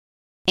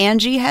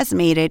Angie has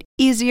made it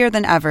easier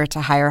than ever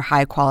to hire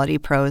high-quality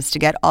pros to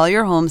get all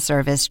your home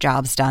service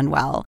jobs done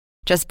well.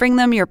 Just bring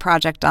them your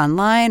project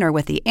online or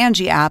with the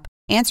Angie app,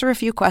 answer a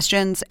few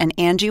questions, and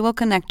Angie will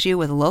connect you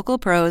with local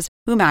pros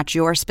who match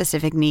your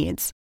specific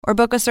needs. Or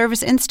book a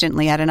service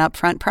instantly at an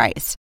upfront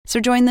price. So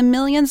join the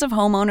millions of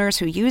homeowners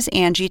who use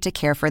Angie to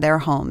care for their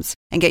homes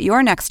and get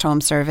your next home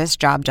service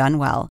job done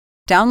well.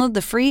 Download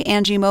the free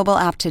Angie mobile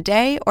app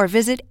today or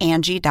visit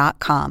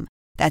Angie.com.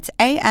 That's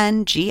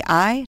ANGI.com.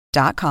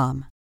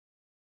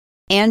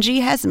 Angie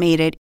has made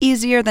it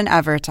easier than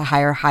ever to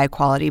hire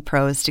high-quality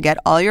pros to get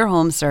all your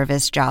home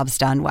service jobs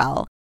done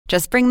well.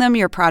 Just bring them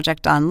your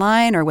project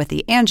online or with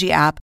the Angie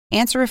app,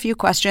 answer a few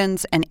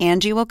questions, and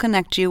Angie will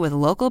connect you with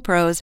local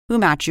pros who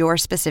match your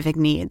specific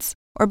needs.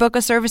 Or book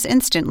a service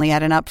instantly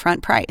at an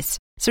upfront price.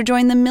 So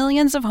join the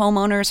millions of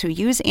homeowners who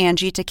use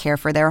Angie to care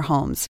for their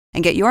homes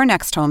and get your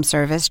next home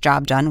service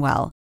job done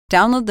well.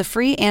 Download the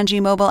free Angie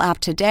mobile app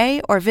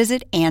today or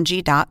visit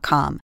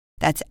Angie.com.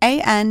 That's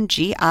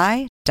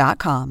ANGI.com.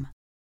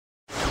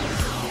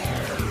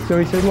 So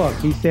he said, look,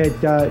 he said,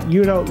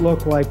 you don't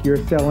look like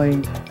you're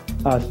selling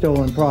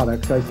stolen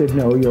products. I said,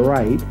 no, you're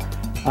right.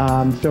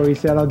 So he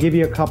said, I'll give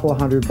you a couple of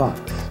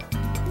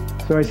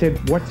 $100. So I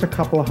said, what's a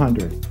couple of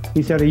 $100?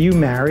 He said, are you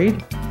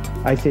married?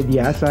 I said,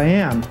 yes, I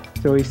am.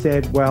 So he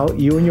said, well,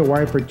 you and your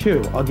wife are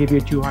too. I'll give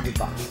you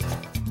 $200.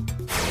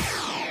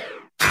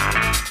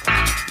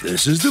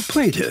 This is the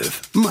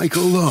plaintiff,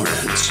 Michael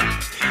Lawrence.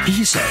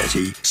 He says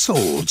he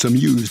sold some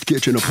used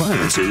kitchen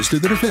appliances to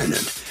the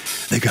defendant.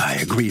 The guy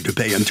agreed to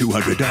pay him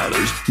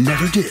 $200,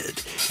 never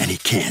did, and he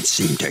can't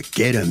seem to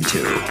get him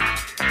to.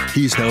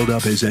 He's held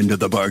up his end of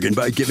the bargain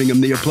by giving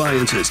him the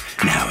appliances.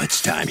 Now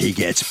it's time he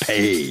gets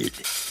paid.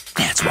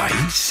 That's why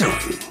he's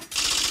suing.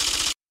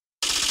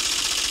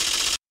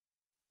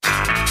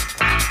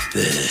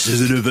 This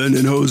is the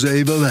defendant,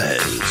 Jose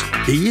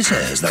Velez. He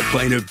says the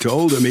plaintiff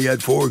told him he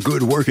had 4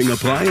 good working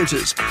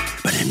appliances,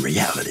 but in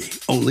reality,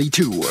 only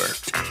 2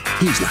 worked.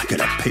 He's not going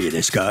to pay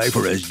this guy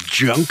for his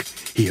junk.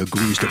 He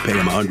agrees to pay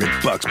him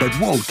 $100,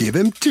 but won't give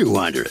him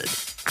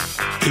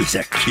 $200. He's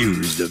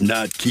accused of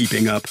not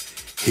keeping up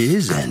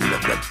his end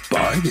of the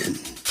bargain.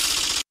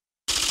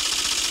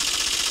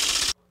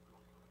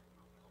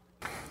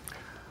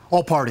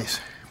 All parties,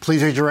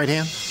 please raise your right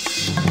hand.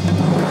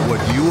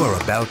 What you are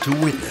about to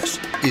witness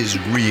is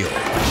real.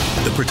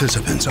 The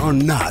participants are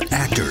not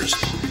actors.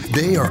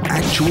 They are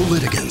actual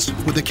litigants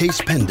with a case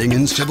pending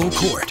in civil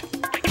court.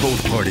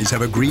 Both parties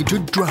have agreed to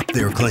drop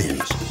their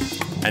claims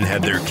and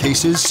have their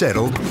cases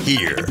settled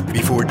here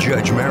before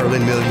Judge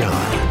Marilyn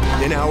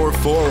Milian in our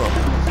forum,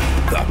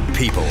 the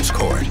People's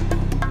Court.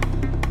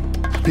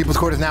 People's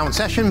Court is now in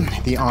session.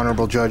 The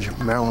Honorable Judge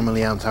Marilyn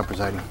Milian is now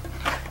presiding.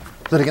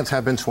 Litigants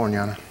have been sworn,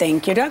 Your Honor.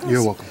 Thank you, Douglas.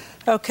 You're welcome.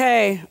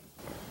 Okay.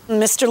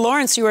 Mr.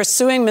 Lawrence, you are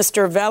suing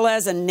Mr.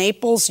 Velez and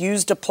Naples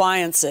Used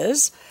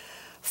Appliances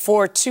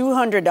for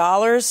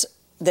 $200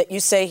 that you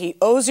say he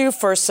owes you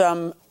for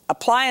some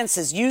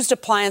appliances, used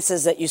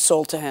appliances that you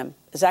sold to him.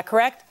 Is that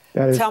correct?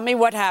 Tell me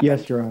what happened.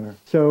 Yes, Your Honor.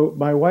 So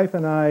my wife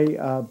and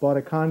I bought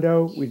a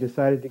condo. We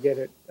decided to get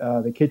it,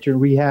 the kitchen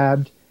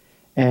rehabbed,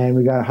 and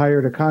we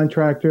hired a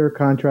contractor.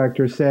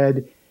 Contractor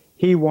said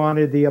he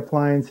wanted the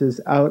appliances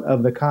out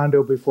of the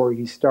condo before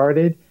he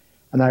started.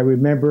 And I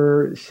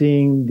remember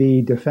seeing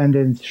the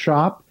defendant's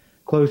shop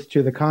close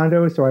to the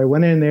condo. So I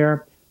went in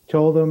there,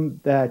 told him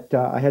that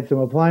I had some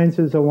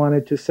appliances I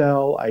wanted to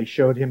sell. I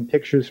showed him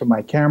pictures from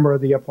my camera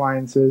of the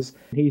appliances.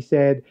 He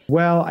said,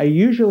 well, I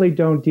usually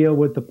don't deal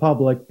with the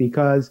public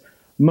because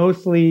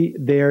mostly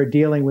they're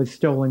dealing with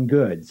stolen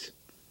goods.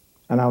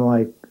 And I'm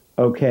like,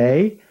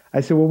 okay.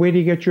 I said, well, where do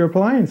you get your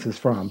appliances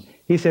from?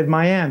 He said,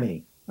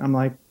 Miami. I'm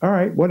like, all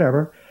right,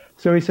 whatever.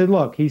 So he said,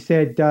 look, he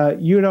said,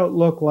 you don't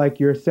look like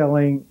you're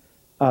selling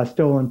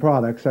stolen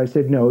products. I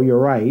said, no, you're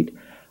right.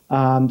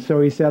 So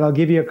he said, I'll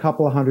give you a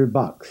couple of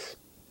 $100.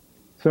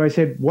 So I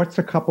said, what's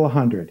a couple of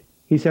 $100?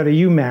 He said, are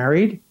you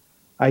married?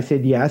 I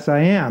said, yes, I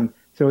am.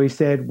 So he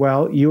said,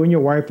 well, you and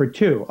your wife are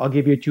too. I'll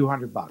give you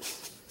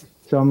 $200.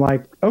 So I'm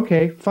like,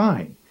 okay,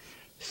 fine.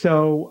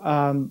 So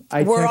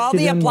I were all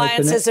the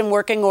appliances in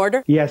working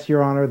order? Yes,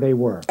 Your Honor, they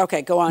were.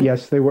 Okay, go on.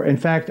 Yes, they were. In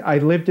fact, I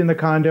lived in the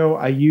condo.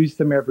 I used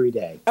them every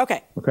day.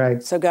 Okay.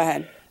 So go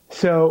ahead.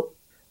 So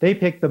they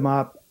picked them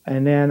up.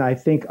 And then I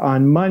think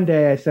on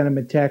Monday, I sent him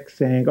a text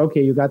saying,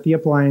 okay, you got the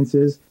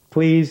appliances.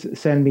 Please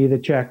send me the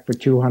check for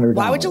 $200.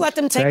 Why would you let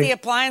them take the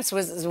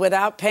appliances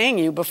without paying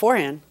you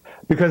beforehand?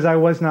 Because I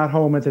was not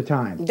home at the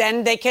time.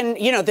 Then they can,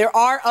 there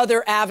are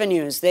other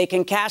avenues. They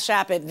can Cash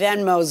App it,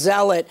 Venmo,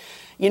 Zelle it.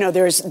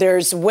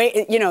 There's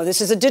way,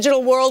 this is a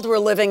digital world we're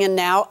living in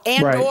now.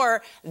 And right.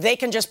 Or they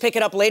can just pick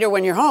it up later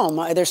when you're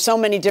home. There's so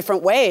many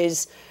different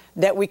ways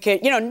that we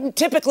could,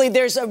 typically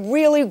there's a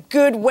really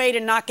good way to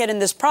not get in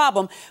this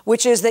problem,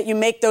 which is that you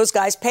make those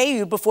guys pay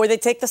you before they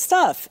take the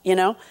stuff,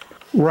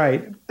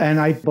 Right. And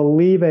I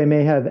believe I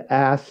may have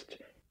asked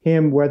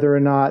him whether or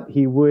not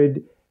he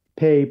would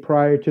pay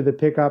prior to the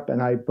pickup.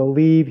 And I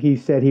believe he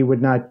said he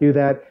would not do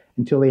that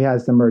until he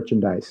has the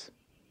merchandise.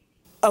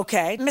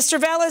 Okay. Mr.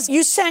 Velez,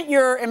 you sent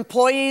your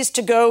employees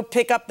to go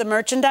pick up the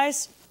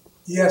merchandise?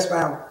 Yes,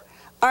 ma'am.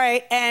 All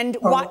right. And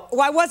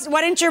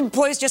why didn't your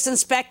employees just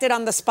inspect it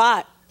on the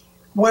spot?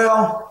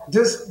 Well,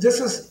 this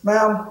is,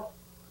 ma'am,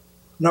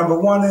 number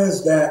one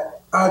is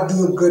that I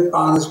do a good,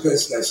 honest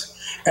business.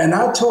 And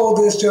I told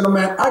this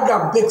gentleman, I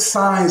got big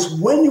signs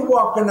when you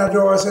walk in the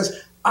door, it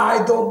says,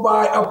 I don't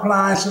buy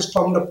appliances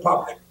from the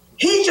public.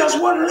 He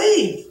just wouldn't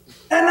leave.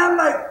 And I'm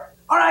like,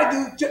 all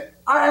right, dude,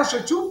 I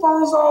answer 2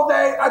 phones all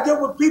day. I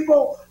deal with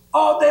people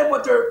all day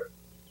with their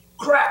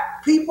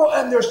crap, people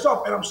and their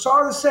stuff. And I'm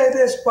sorry to say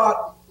this,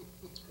 but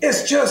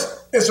it's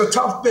a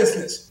tough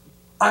business.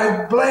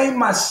 I blame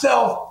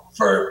myself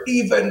for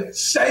even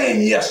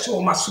saying yes to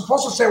him. I'm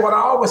supposed to say what I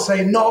always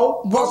say,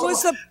 no.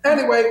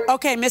 Anyway.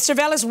 Okay, Mr.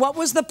 Velez, what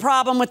was the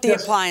problem with the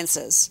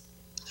appliances?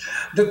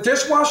 The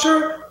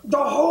dishwasher, the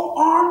whole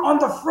arm on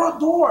the front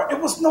door, it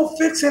was no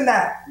fixing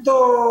that.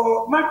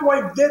 The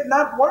microwave did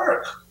not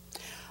work.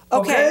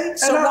 Okay,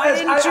 so why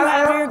didn't you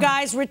have your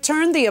guys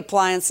return the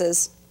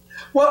appliances?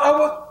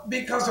 Well,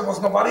 because there was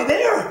nobody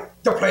there.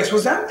 The place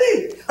was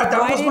empty.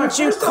 Why didn't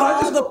you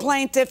call the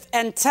plaintiff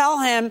and tell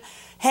him,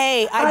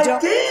 hey, I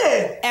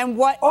did. And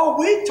what? Oh,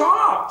 we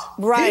talked.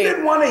 Right. He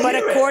didn't want to hear it.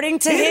 But according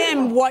to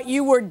him, what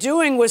you were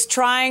doing was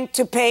trying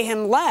to pay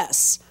him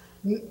less.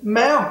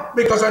 Ma'am,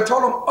 because I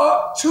told him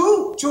up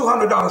to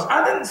 $200.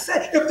 I didn't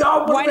say if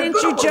y'all would have been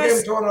good, I would have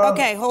given $200.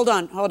 Okay, hold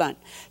on.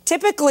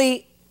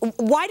 Typically,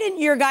 why didn't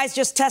your guys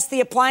just test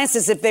the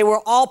appliances if they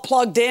were all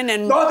plugged in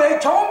and? No, they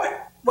told me.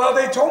 Well,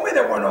 they told me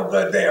they were no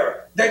good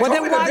there. Then why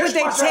would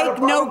they take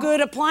no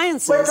good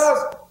appliances?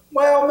 Because,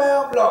 well,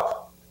 ma'am, look.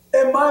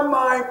 In my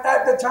mind,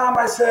 at the time,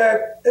 I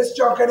said, it's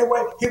junk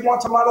anyway. He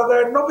wants them out of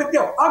there. No big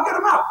deal. I'll get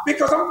him out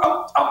because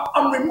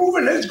I'm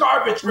removing his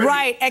garbage. Really.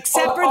 Right,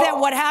 except for that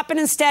what happened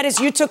instead is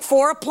you took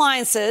 4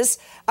 appliances,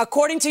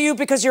 according to you,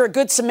 because you're a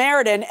good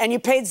Samaritan, and you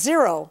paid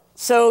 0.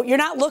 So you're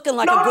not looking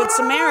like a good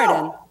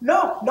Samaritan.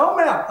 No,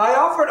 ma'am.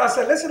 I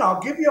said, listen,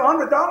 I'll give you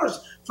 $100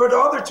 for the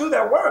other 2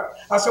 that work.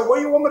 I said,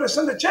 well, you want me to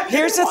send a check?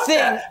 Here's the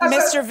thing,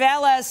 Mr.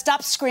 Velez,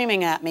 stop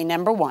screaming at me,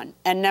 number 1.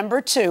 And number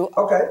 2,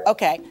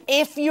 okay,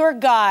 if your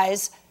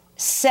guys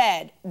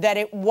said that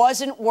it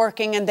wasn't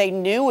working and they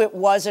knew it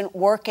wasn't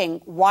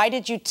working, why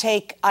did you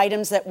take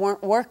items that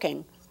weren't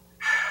working?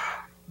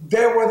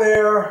 They were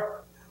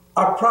there.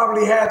 I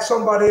probably had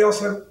somebody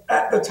else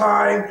at the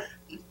time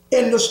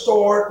in the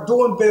store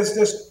doing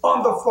business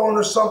on the phone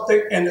or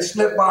something, and it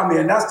slipped by me.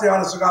 And that's the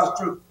honest to God's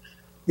truth.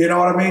 You know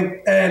what I mean?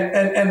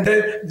 And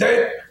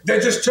they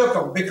just took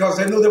them because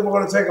they knew they were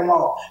going to take them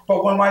all.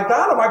 But when I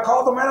got them, I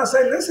called them and I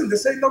said, listen,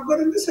 this ain't no good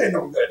and this ain't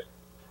no good.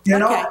 You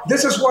know,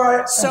 this is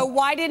why. So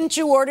why didn't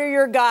you order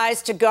your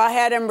guys to go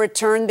ahead and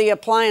return the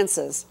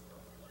appliances?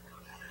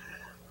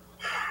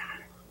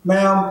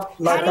 Ma'am,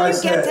 like I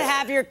said. How do you get to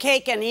have your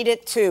cake and eat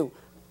it too?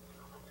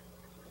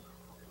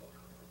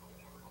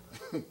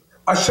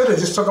 I should have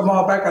just took them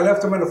all back. I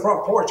left them in the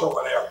front porch over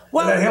there.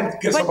 Well, and let him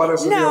get somebody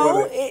else to deal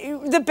with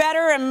it. The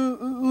better and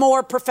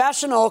more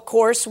professional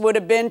course would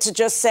have been to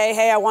just say,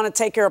 hey, I want to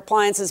take your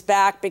appliances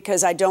back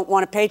because I don't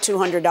want to pay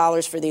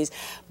 $200 for these.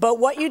 But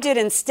what you did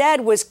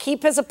instead was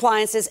keep his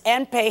appliances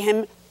and pay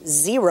him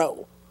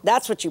 0.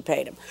 That's what you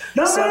paid him.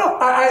 No.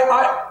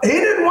 He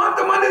didn't want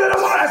the money that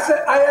I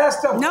wanted. I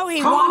asked him. No,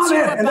 he wants you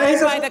to abide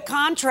by the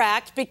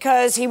contract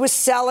because he was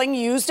selling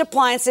used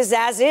appliances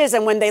as is.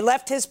 And when they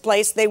left his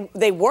place,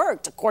 they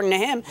worked, according to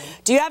him.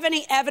 Do you have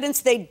any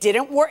evidence they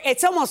didn't work?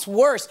 It's almost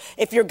worse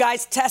if your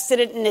guys tested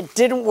it and it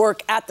didn't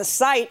work at the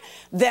site.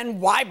 Then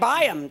why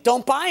buy them?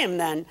 Don't buy them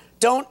then.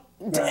 Don't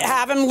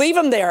have them leave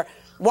them there.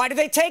 Why do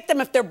they take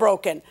them if they're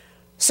broken?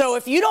 So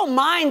if you don't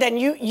mind, then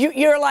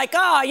you're like,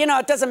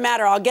 it doesn't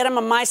matter. I'll get them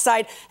on my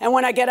side. And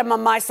when I get them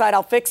on my side,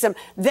 I'll fix them.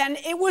 Then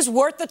it was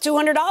worth the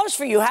 $200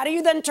 for you. How do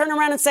you then turn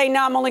around and say,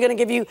 no, I'm only going to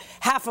give you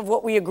half of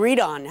what we agreed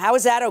on? How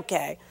is that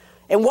okay?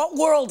 In what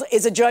world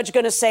is a judge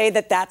going to say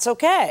that that's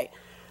okay?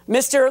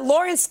 Mr.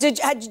 Lawrence, did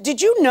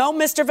you know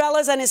Mr.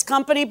 Velez and his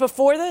company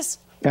before this?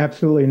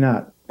 Absolutely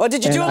not. Well,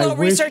 did you do a little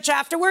research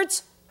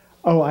afterwards?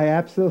 Oh, I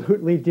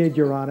absolutely did,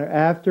 Your Honor.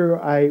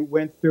 After I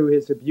went through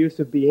his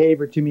abusive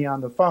behavior to me on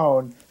the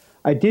phone,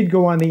 I did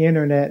go on the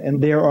internet,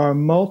 and there are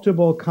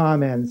multiple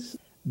comments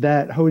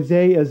that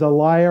Jose is a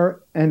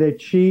liar and a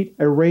cheat,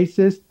 a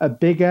racist, a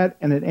bigot,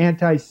 and an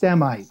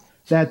anti-Semite.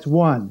 That's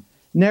one.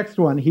 Next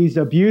one, he's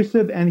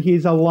abusive and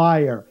he's a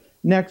liar.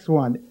 Next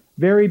one,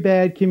 very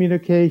bad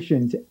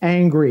communications,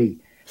 angry.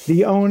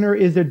 The owner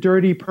is a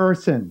dirty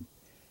person.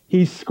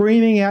 He's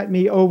screaming at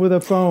me over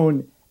the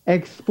phone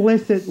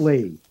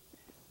explicitly.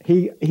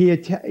 He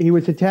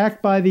was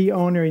attacked by the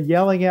owner and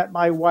yelling at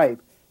my wife.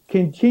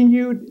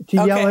 Continued to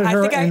yell at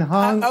her and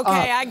hung up.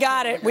 Okay, I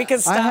got it. We can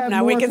stop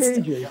now.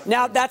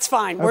 Now that's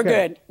fine. We're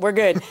good.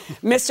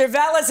 Mr.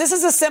 Velez, this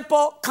is a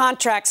simple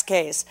contracts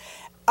case.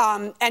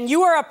 And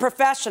you are a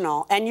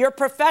professional, and your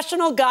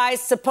professional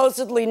guys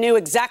supposedly knew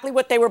exactly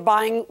what they were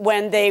buying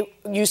when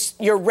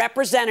your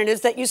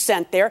representatives that you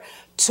sent there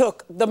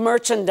took the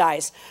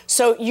merchandise.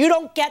 So you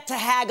don't get to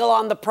haggle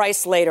on the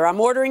price later.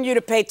 I'm ordering you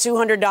to pay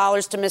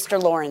 $200 to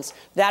Mr. Lawrence.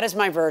 That is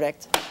my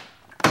verdict.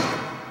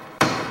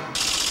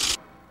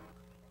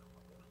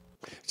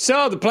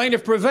 So the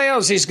plaintiff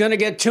prevails. He's going to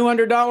get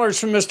 $200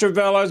 from Mr.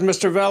 Velez.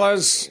 Mr.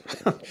 Velez,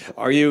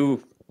 are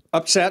you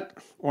upset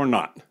or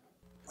not?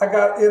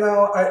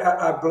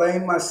 I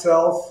blame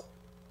myself.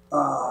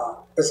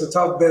 It's a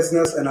tough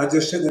business, and I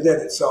just shouldn't have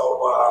did it.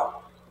 So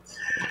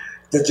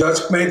the judge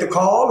made the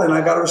call, and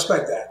I got to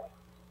respect that.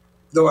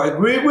 Do I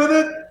agree with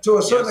it to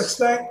a certain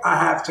extent? I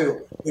have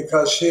to,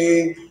 because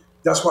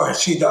that's what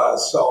she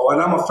does. So,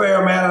 and I'm a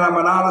fair man, and I'm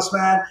an honest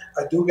man.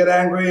 I do get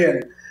angry,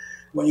 and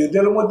when you're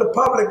dealing with the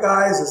public,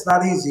 guys, it's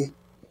not easy.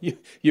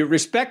 You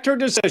respect her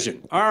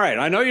decision. All right,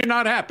 I know you're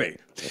not happy.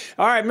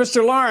 All right,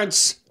 Mr.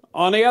 Lawrence,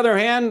 on the other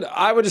hand,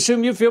 I would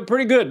assume you feel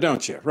pretty good,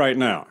 don't you, right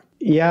now?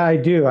 Yeah, I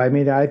do. I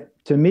mean,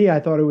 to me, I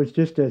thought it was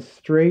just a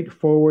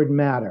straightforward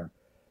matter.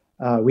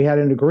 We had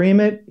an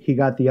agreement. He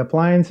got the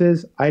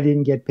appliances. I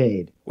didn't get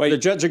paid. Well, the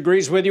judge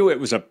agrees with you. It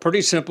was a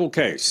pretty simple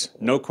case.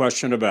 No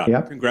question about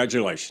it.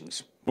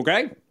 Congratulations.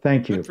 Okay?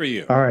 Thank you. Good for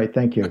you. All right,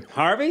 thank you.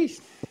 Harvey?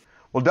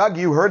 Well, Doug,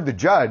 you heard the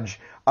judge.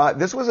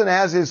 This was an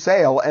as-is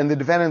sale, and the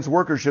defendant's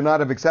workers should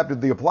not have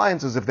accepted the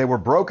appliances if they were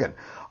broken.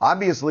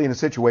 Obviously, in a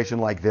situation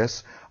like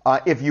this,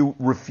 if you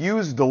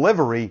refuse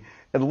delivery,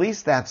 at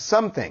least that's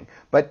something.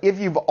 But if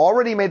you've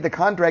already made the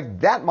contract,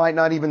 that might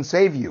not even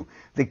save you.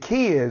 The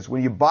key is,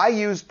 when you buy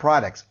used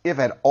products, if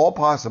at all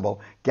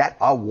possible, get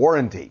a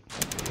warranty.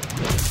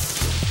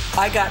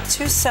 I got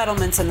 2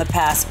 settlements in the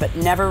past, but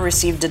never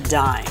received a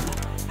dime.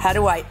 How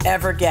do I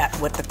ever get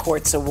what the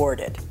court's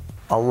awarded?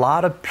 A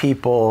lot of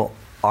people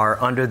are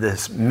under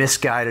this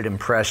misguided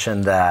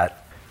impression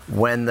that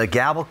when the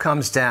gavel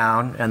comes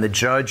down and the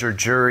judge or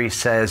jury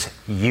says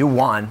you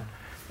won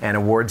and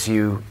awards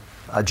you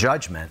a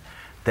judgment,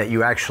 that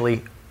you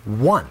actually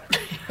won.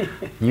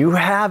 You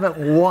haven't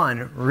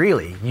won,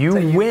 really. You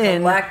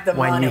win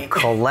when you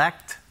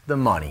collect the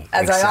money.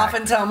 As I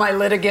often tell my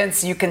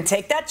litigants, you can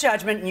take that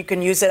judgment and you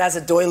can use it as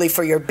a doily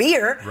for your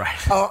beer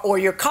or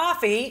your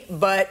coffee,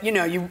 but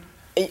the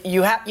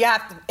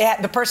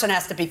person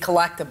has to be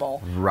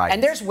collectible. Right.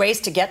 And there's ways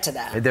to get to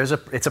that.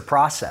 It's a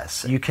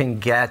process. You can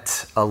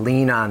get a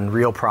lien on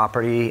real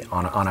property,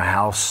 on a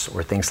house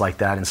or things like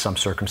that in some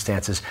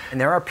circumstances. And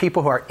there are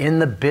people who are in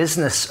the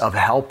business of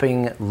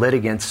helping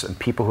litigants and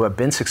people who have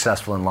been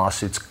successful in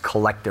lawsuits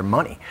collect their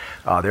money.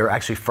 There are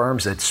actually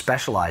firms that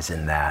specialize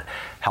in that,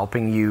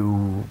 helping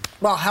you.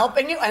 Well,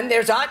 helping you, and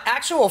there's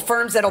actual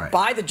firms that'll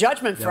buy the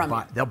judgment from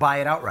you. They'll buy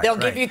it outright. They'll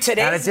give you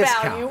today's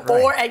value,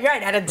 or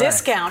at a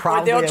discount,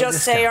 or they'll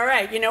just say, "All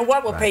right, you know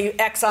what? We'll pay you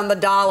X on the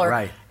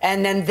dollar,"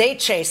 and then they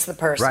chase the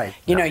person.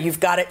 You know, you've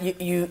got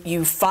it.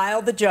 You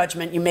file the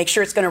judgment. You make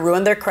sure it's going to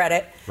ruin their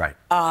credit.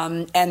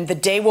 And the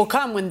day will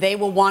come when they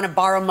will want to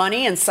borrow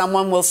money, and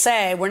someone will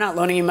say, "We're not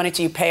loaning you money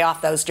till you pay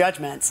off those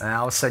judgments." And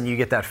all of a sudden, you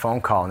get that phone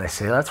call, and they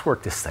say, "Let's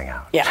work this thing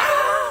out." Yeah.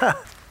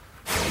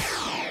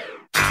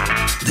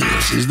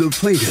 This is the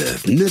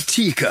plaintiff,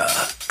 Natika.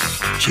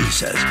 She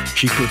says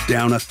she put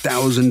down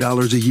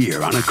 $1,000 a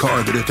year on a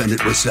car the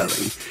defendant was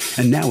selling.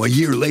 And now a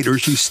year later,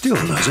 she still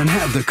doesn't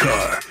have the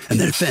car. And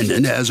the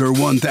defendant has her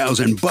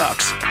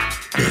 $1,000.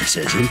 This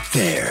isn't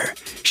fair.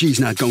 She's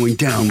not going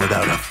down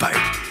without a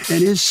fight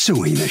and is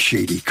suing the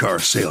shady car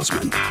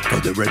salesman for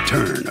the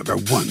return of her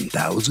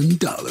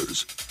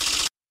 $1,000.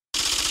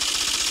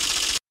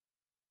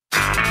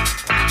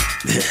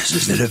 This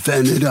is the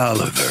defendant,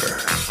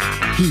 Oliver.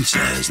 He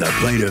says the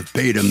plaintiff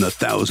paid him the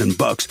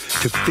 $1,000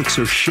 to fix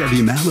her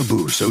Chevy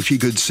Malibu so she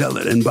could sell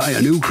it and buy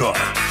a new car.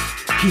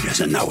 He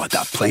doesn't know what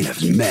the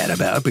plaintiff's mad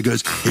about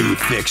because he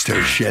fixed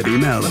her Chevy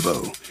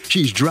Malibu.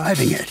 She's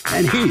driving it,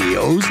 and he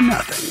owes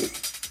nothing.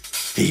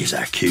 He's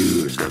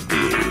accused of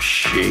being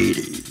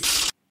shady.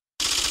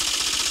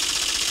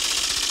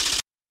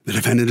 The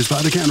defendant has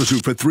filed a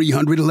countersuit for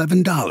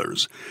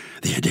 $311.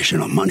 The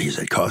additional monies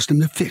it cost him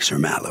to fix her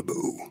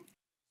Malibu.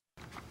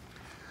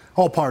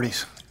 All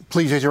parties,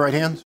 please raise your right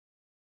hands.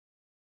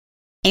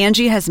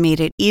 Angie has made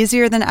it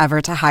easier than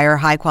ever to hire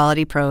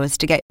high-quality pros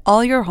to get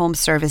all your home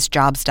service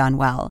jobs done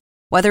well.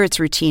 Whether it's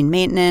routine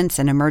maintenance,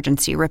 an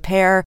emergency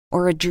repair,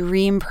 or a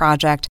dream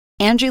project,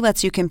 Angie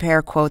lets you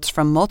compare quotes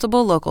from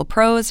multiple local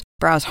pros,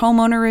 browse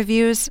homeowner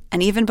reviews,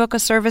 and even book a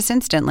service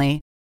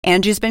instantly.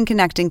 Angie's been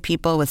connecting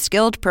people with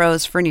skilled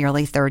pros for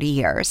nearly 30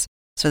 years.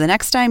 So the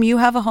next time you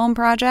have a home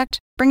project,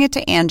 bring it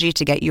to Angie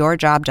to get your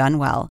job done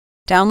well.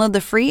 Download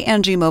the free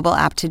Angie mobile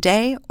app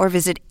today or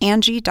visit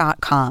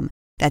Angie.com.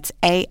 That's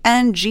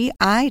ANGI.com.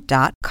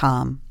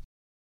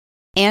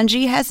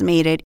 Angie has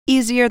made it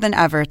easier than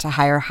ever to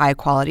hire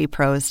high-quality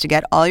pros to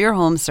get all your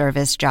home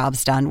service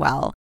jobs done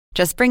well.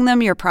 Just bring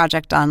them your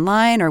project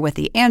online or with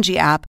the Angie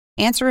app,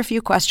 answer a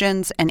few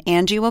questions, and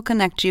Angie will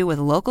connect you with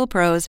local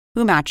pros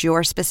who match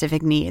your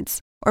specific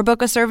needs. Or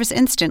book a service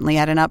instantly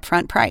at an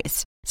upfront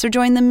price. So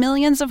join the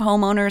millions of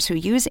homeowners who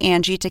use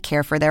Angie to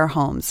care for their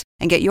homes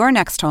and get your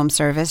next home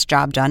service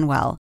job done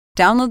well.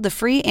 Download the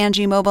free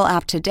Angie mobile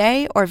app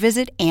today or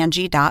visit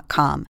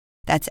Angie.com.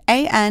 That's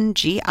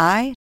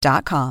ANGI.com.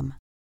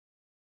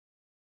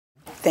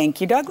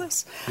 Thank you,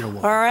 Douglas.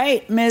 All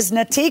right, Ms.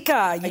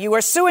 Natika, you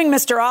are suing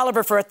Mr.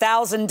 Oliver for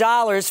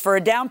 $1,000 for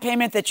a down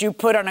payment that you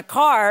put on a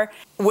car,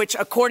 which,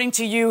 according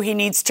to you, he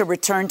needs to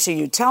return to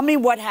you. Tell me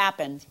what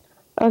happened.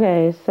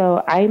 Okay,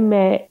 so I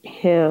met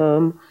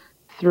him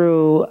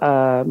through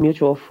a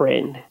mutual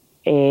friend,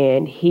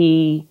 and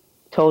he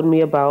told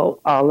me about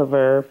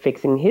Oliver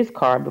fixing his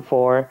car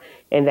before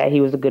and that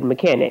he was a good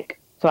mechanic.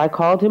 So I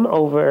called him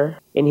over,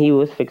 and he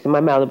was fixing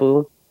my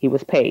Malibu. He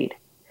was paid.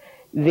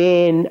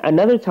 Then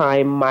another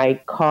time, my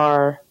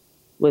car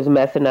was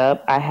messing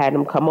up. I had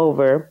him come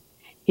over.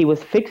 He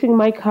was fixing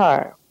my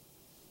car.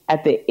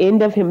 At the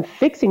end of him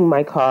fixing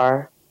my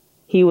car,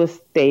 he was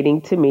stating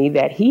to me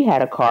that he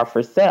had a car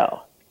for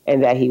sale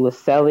and that he was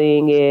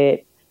selling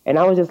it. And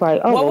I was just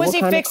like, oh, what was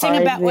he fixing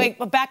about? Wait,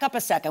 back up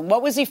a second.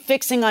 What was he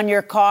fixing on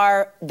your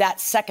car that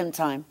second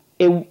time?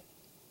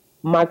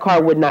 My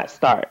car would not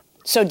start.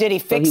 So did he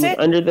fix it? He was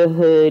under the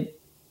hood.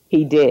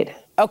 He did.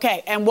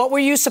 Okay. And what were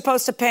you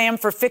supposed to pay him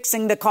for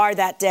fixing the car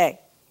that day?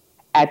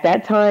 At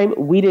that time,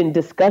 we didn't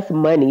discuss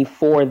money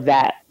for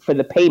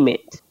the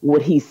payment.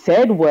 What he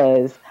said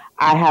was,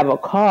 I have a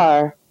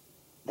car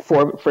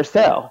for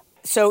sale.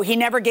 So he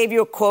never gave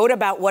you a quote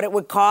about what it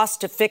would cost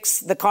to fix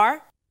the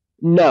car?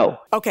 No.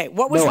 Okay.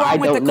 What was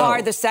wrong with the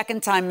car the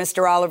second time,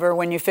 Mr. Oliver,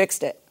 when you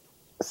fixed it?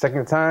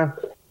 Second time,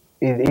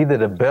 either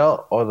the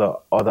belt or the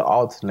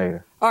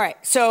alternator. All right.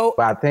 So,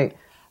 but I think.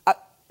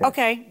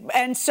 Okay.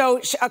 And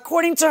so,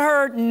 according to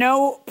her,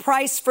 no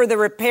price for the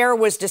repair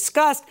was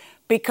discussed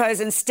because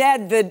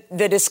instead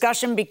the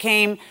discussion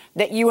became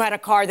that you had a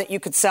car that you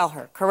could sell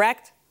her,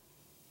 correct?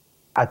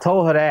 I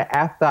told her that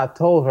after I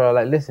told her,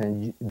 like,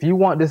 listen, if you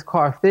want this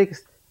car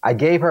fixed, I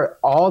gave her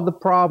all the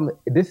problem.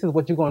 This is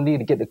what you're going to need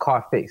to get the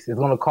car fixed. It's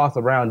going to cost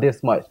around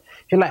this much.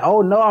 She's like,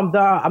 oh, no, I'm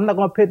done. I'm not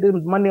going to put this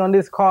money on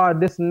this car,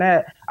 this and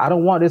that. I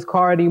don't want this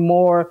car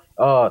anymore.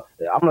 I'm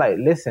like,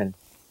 listen,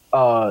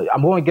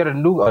 I'm going to get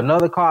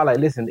another car. Like,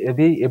 listen,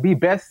 it'd be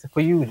best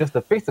for you just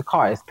to fix the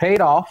car. It's paid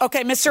off.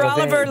 Okay, Mr.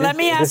 Oliver, let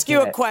me ask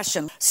you a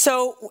question.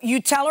 So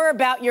you tell her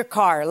about your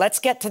car. Let's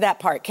get to that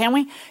part, can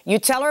we? You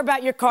tell her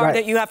about your car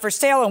that you have for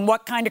sale, and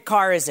what kind of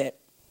car is it?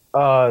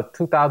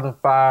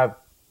 2005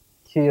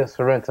 Kia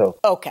Sorento.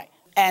 Okay.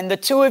 And the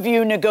two of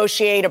you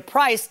negotiate a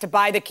price to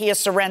buy the Kia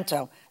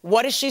Sorento.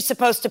 What is she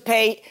supposed to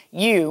pay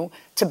you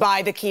to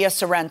buy the Kia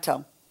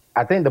Sorento?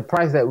 I think the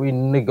price that we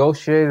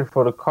negotiated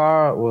for the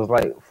car was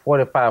like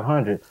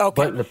 $4,500.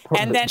 Okay.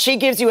 And then she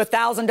gives you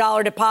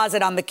 $1,000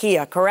 deposit on the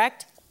Kia,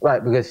 correct?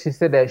 Right, because she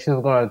said that she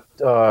was going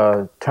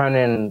to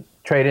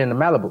trade in the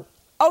Malibu.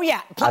 Oh,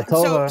 yeah. I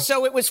told her.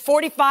 So it was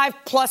 $45,000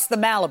 plus the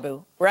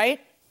Malibu,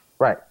 right?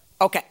 Right.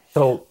 Okay.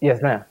 So,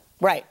 yes, ma'am.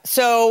 Right.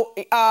 So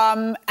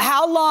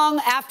how long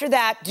after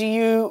that do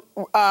you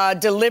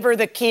deliver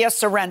the Kia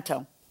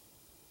Sorento?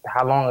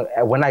 How long?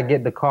 When I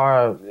get the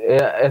car,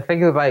 I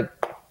think it's like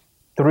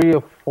 3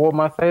 or 4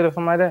 months later,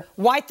 something like that.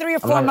 Why 3 or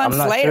 4 months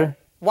later? Sure.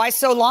 Why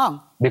so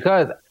long?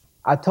 Because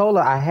I told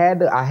her I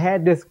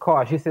had this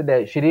car. She said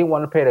that she didn't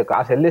want to pay the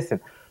car. I said, listen,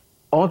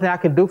 only thing I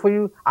could do for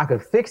you, I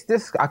could fix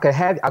this. I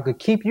could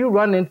keep you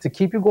running to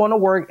keep you going to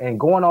work and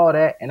going all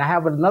that. And I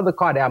have another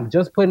car that I'm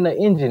just putting the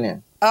engine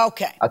in.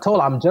 Okay. I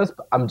told her I'm just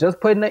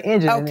putting the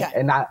engine in it,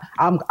 and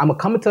I'm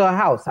coming to her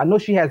house. I know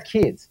she has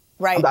kids.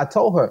 Right. I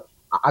told her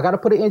I got to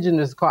put an engine in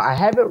this car. I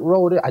haven't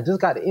rolled it. I just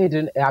got the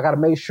engine, and I got to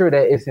make sure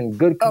that it's in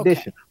good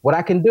condition. Okay. What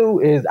I can do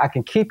is I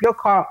can keep your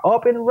car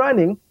up and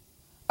running.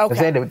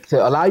 Okay.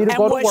 To allow you to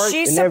go to work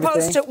and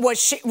everything.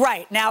 Was she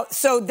right now?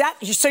 So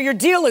your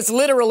deal is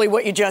literally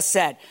what you just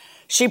said.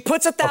 She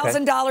puts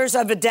 $1,000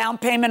 of a down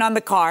payment on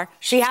the car.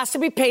 She has to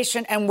be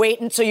patient and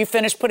wait until you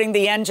finish putting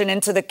the engine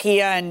into the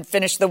Kia and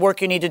finish the work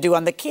you need to do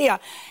on the Kia.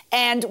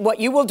 And what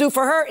you will do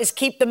for her is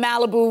keep the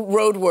Malibu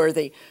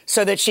roadworthy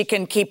so that she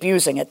can keep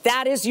using it.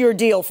 That is your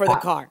deal for the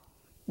car,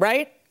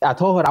 right? I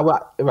told her that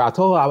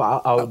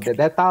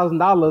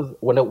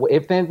 $1,000,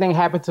 if anything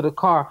happened to the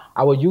car,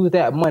 I would use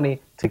that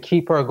money to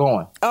keep her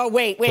going. Oh,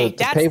 wait.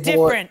 That's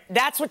different.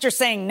 That's what you're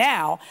saying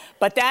now,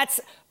 but that's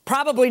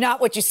probably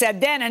not what you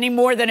said then any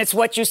more than it's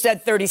what you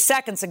said 30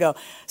 seconds ago.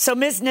 So,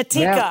 Ms.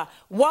 Natika,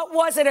 what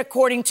was it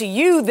according to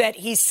you that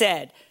he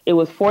said? It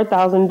was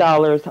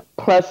 $4,000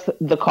 plus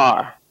the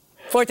car.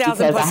 $4,000 plus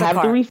the car. I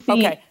have the receipt.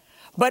 Okay.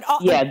 But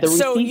the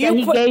receipt that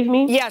he gave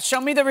me? Yeah,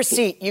 show me the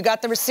receipt. You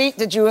got the receipt?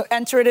 Did you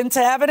enter it into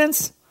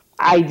evidence?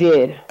 I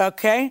did.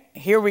 Okay,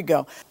 here we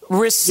go.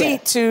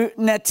 Receipt to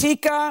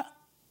Natika,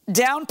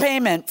 down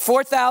payment,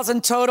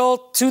 $4,000 total,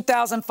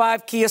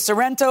 2005 Kia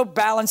Sorento,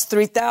 balance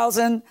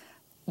 $3,000.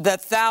 The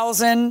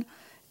 $1,000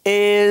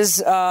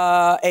 is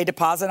a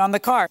deposit on the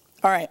car.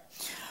 All right.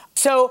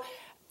 So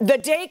the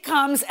day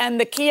comes and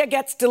the Kia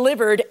gets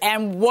delivered,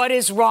 and what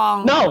is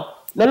wrong? No.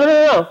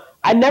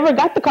 I never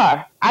got the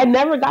car.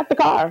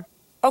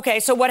 Okay,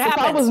 so what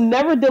happened? The car was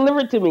never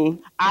delivered to me.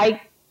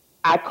 I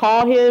I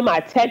call him, I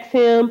text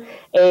him,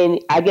 and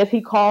I guess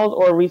he calls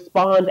or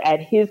responds at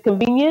his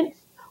convenience,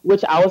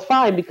 which I was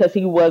fine because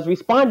he was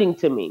responding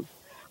to me.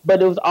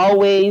 But it was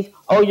always,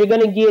 oh, you're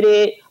going to get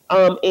it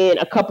in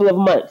a couple of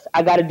months.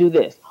 I got to do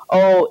this.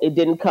 Oh, it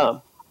didn't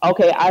come.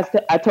 Okay,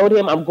 I told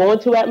him I'm going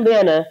to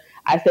Atlanta.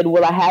 I said,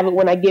 will I have it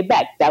when I get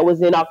back? That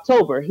was in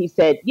October. He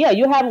said, yeah,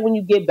 you'll have it when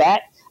you get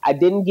back. I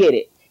didn't get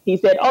it. He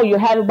said, oh, you'll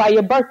have it by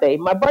your birthday.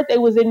 My birthday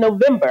was in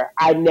November.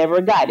 I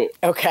never got it.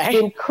 Okay.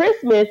 Then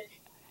Christmas,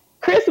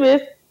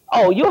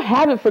 oh, you'll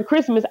have it for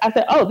Christmas. I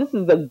said, oh, this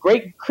is a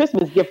great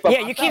Christmas gift for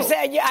myself. You keep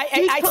saying,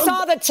 I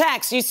saw the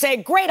text. You say,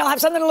 great, I'll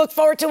have something to look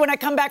forward to when I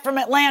come back from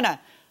Atlanta.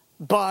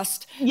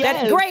 Bust.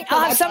 Yes, Great,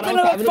 I'll have something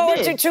to look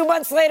forward to 2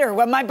 months later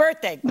when my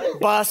birthday.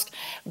 Bust.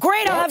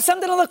 Great, I'll have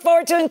something to look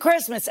forward to in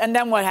Christmas. And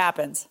then what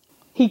happens?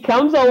 He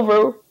comes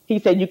over. He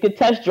said, you could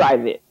test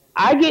drive it.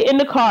 I get in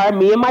the car.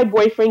 Me and my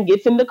boyfriend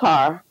gets in the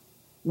car.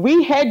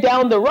 We head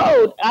down the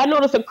road. I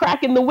notice a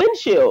crack in the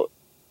windshield.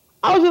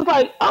 I was just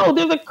like, oh,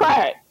 there's a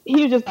crack.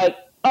 He was just like,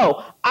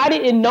 oh, I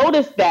didn't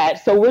notice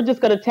that, so we're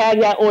just going to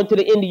tag that on to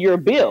the end of your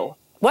bill.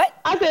 What?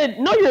 I said,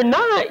 no, you're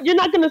not. You're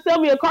not going to sell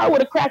me a car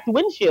with a cracked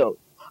windshield.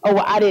 Oh,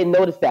 well, I didn't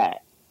notice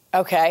that.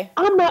 Okay.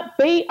 I'm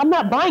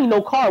not buying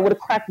no car with a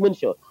cracked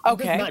windshield. I'm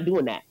okay. just not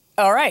doing that.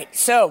 All right.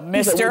 So,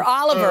 Mr.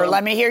 Oliver,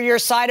 let me hear your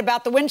side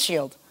about the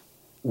windshield.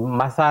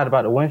 My side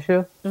about the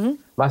windshield? Mm-hmm.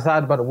 My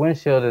side about the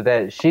windshield is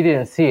that she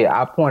didn't see it.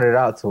 I pointed it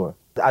out to her.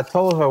 I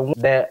told her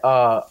that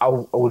I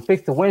would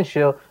fix the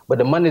windshield, but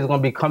the money is going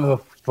to be coming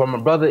from my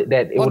brother.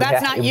 Well,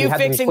 that's not you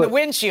fixing the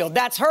windshield.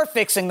 That's her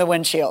fixing the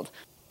windshield.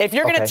 If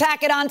you're going to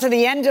tack it on to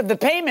the end of the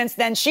payments,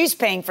 then she's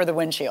paying for the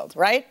windshield,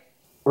 right?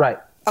 Right.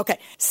 Okay.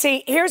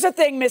 See, here's the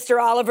thing,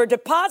 Mr. Oliver.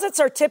 Deposits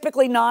are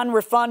typically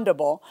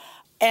non-refundable.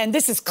 And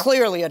this is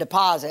clearly a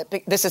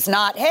deposit. This is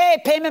not,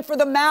 hey, payment for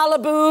the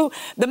Malibu.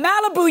 The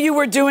Malibu you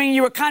were doing,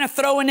 you were kind of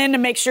throwing in to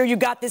make sure you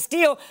got this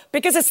deal,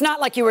 because it's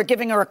not like you were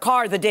giving her a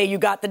car the day you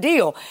got the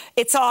deal.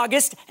 It's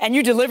August, and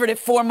you delivered it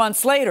 4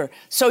 months later.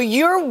 So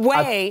your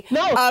way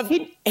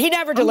he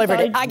never delivered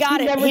it. I got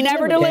it. He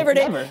never delivered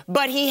it.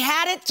 But he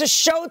had it to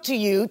show to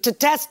you to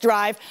test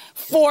drive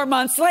 4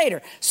 months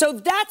later. So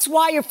that's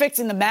why you're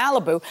fixing the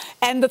Malibu.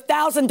 And the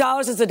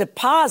 $1,000 is a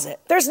deposit.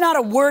 There's not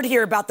a word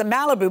here about the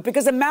Malibu,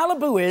 because the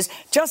Malibu is,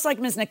 just like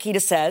Ms. Nikita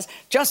says,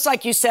 just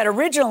like you said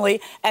originally,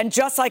 and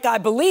just like I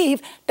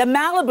believe, the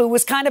Malibu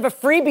was kind of a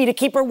freebie to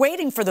keep her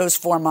waiting for those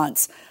 4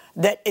 months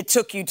that it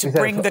took you to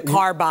bring the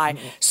car by.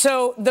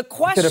 So the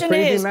question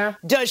is,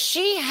 does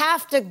she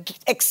have to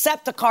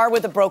accept a car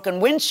with a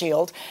broken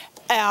windshield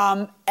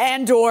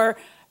and or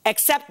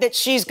accept that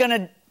she's going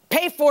to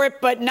pay for it,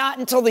 but not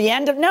until the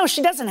end of? No,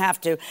 she doesn't have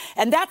to.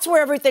 And that's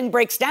where everything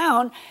breaks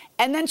down.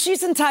 And then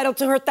she's entitled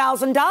to her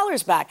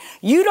 $1,000 back.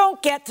 You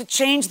don't get to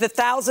change the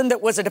 $1,000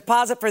 that was a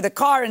deposit for the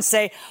car and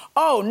say,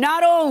 oh,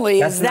 not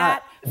only is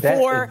that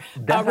for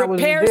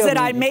repairs that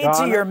I made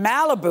to your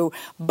Malibu,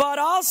 but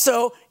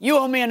also you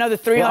owe me another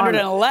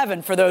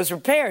 $311 for those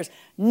repairs.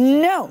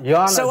 No.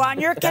 So on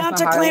your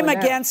counterclaim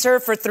against her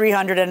for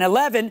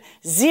 $311,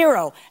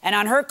 zero. And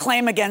on her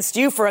claim against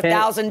you for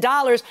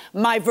 $1,000,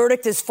 my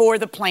verdict is for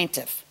the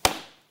plaintiff.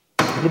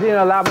 You didn't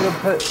allow me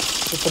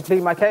to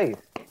complete my case.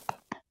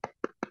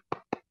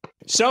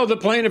 So the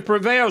plaintiff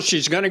prevails.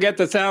 She's going to get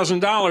the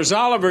 $1,000.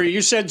 Oliver,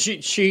 you said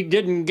she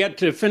didn't get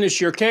to finish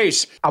your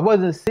case. I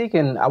wasn't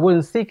seeking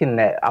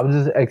that. I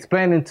was just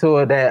explaining to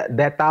her that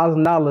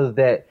 $1,000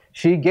 that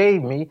she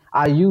gave me,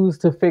 I used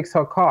to fix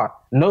her car.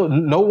 No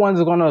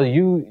one's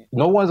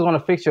gonna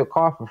fix your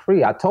car for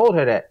free. I told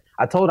her that.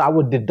 I told her I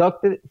would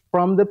deduct it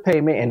from the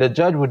payment, and the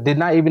judge did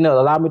not even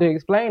allow me to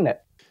explain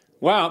that.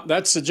 Well,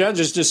 that's the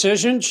judge's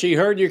decision. She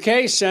heard your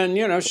case,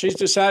 and, she's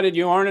decided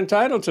you aren't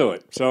entitled to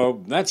it.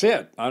 So that's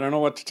it. I don't know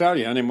what to tell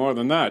you any more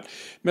than that.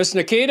 Miss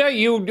Nikita,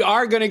 you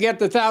are going to get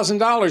the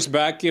 $1,000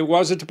 back. It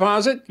was a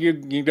deposit.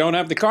 You don't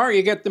have the car,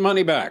 you get the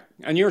money back.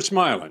 And you're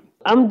smiling.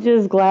 I'm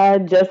just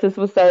glad justice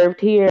was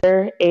served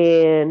here.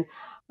 And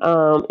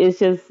it's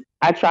just,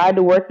 I tried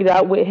to work it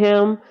out with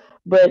him,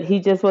 but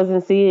he just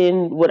wasn't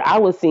seeing what I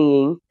was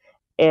seeing.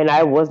 And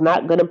I was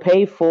not going to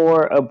pay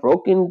for a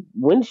broken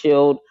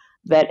windshield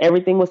that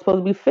everything was supposed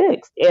to be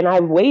fixed. And I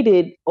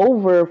waited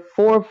over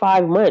 4 or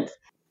 5 months.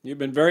 You've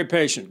been very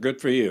patient.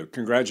 Good for you.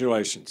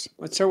 Congratulations.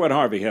 Let's hear what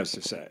Harvey has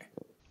to say.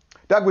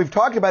 Doug, we've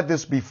talked about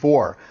this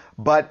before,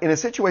 but in a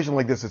situation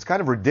like this, it's kind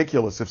of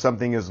ridiculous if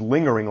something is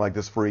lingering like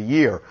this for a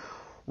year.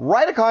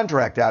 Write a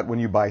contract out when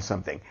you buy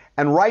something,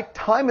 and write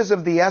time is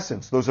of the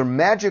essence. Those are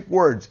magic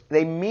words.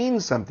 They mean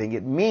something.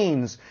 It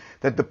means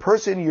that the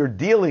person you're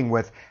dealing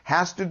with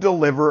has to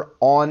deliver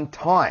on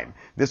time.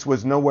 This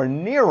was nowhere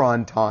near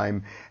on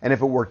time, and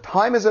if it were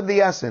time is of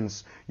the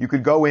essence, you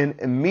could go in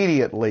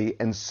immediately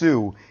and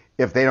sue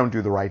if they don't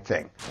do the right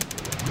thing.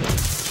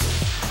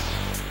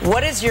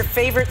 What is your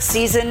favorite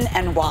season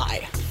and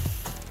why?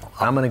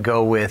 I'm going to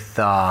go with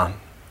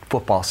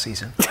football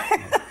season.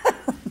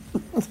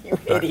 You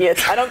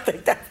idiots. I don't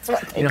think that's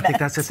what they You don't think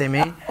that's what they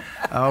mean?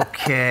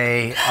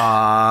 Okay.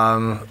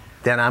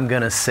 Then I'm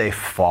going to say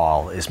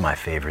fall is my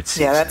favorite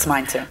season. Yeah, that's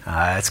mine too.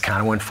 It's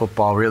kind of when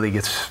football really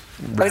gets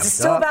Is it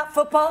still about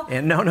football?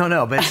 And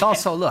no. But it's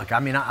also, look, I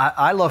mean,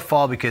 I love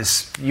fall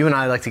because you and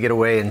I like to get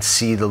away and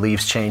see the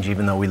leaves change,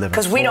 even though we live in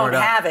Florida. Because we don't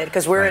have it,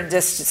 because we're in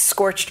this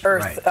scorched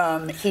earth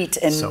heat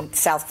in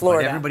South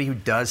Florida. But everybody who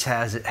does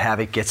have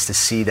it gets to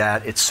see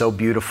that. It's so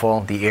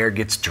beautiful. The air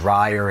gets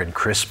drier and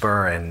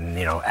crisper, and,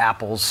 you know,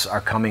 apples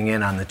are coming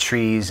in on the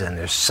trees, and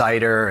there's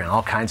cider and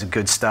all kinds of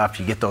good stuff.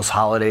 You get those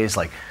holidays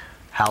like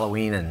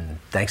Halloween and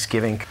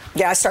Thanksgiving.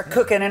 Yeah, I start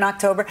cooking in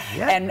October.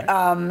 Yeah,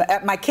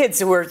 and my kids,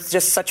 who were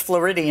just such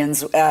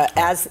Floridians,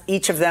 as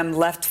each of them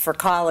left for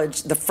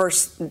college,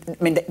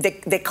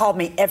 they called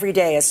me every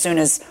day as soon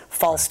as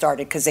fall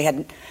started, because they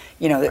had,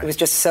 you know, it was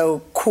just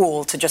so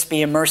cool to just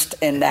be immersed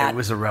in that. It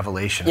was a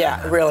revelation.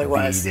 Yeah, it really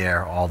was. To be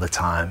there all the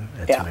time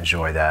and to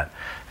enjoy that.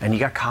 And you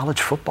got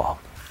college football.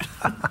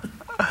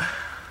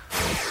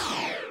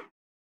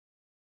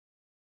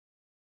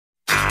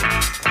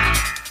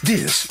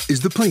 This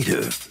is the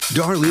plaintiff,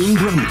 Darlene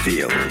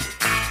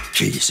Brumfield.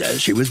 She says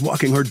she was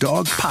walking her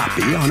dog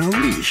Poppy on a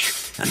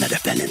leash, and the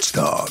defendant's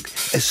dog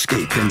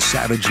escaped and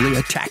savagely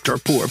attacked her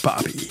poor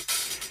Poppy.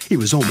 He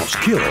was almost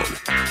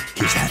killed.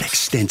 He's had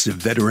extensive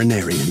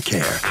veterinarian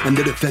care, and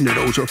the defendant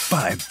owes her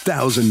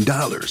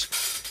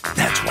 $5,000.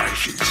 That's why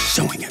she's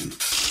suing him.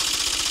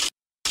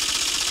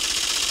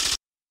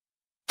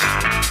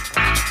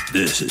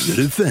 This is the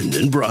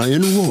defendant,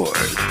 Brian Ward.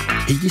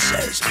 He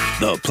says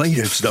the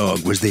plaintiff's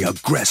dog was the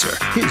aggressor.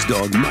 His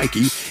dog,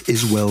 Mikey,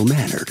 is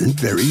well-mannered and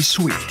very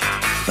sweet.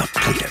 The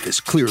plaintiff is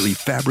clearly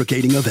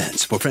fabricating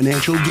events for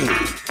financial gain,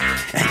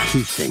 and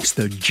he thinks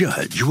the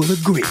judge will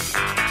agree.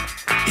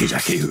 He's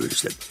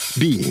accused of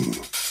being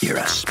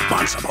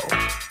irresponsible.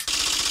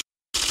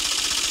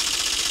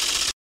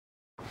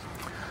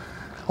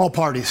 All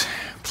parties,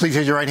 please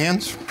raise your right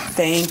hands.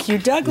 Thank you,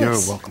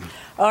 Douglas. You're welcome.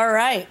 All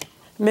right.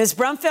 Ms.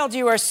 Brumfield,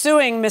 you are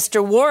suing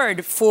Mr.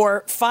 Ward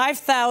for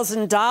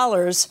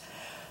 $5,000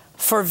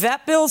 for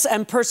vet bills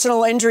and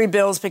personal injury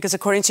bills because,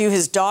 according to you,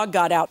 his dog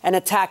got out and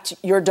attacked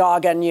your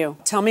dog and you.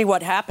 Tell me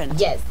what happened.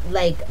 Yes,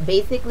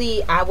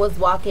 basically I was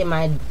walking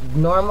my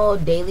normal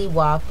daily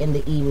walk in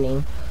the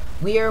evening.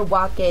 We are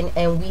walking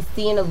and we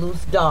seen a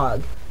loose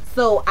dog.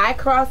 So I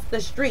crossed the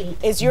street.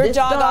 Is your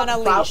dog on a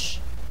leash?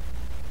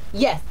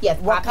 Yes.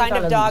 What kind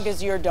of dog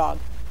is your dog?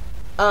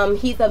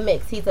 He's a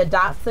mix. He's a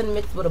Dachshund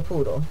mixed with a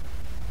poodle.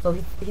 So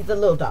he's a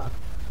little dog.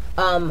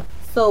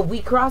 So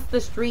we cross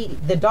the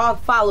street. The dog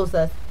follows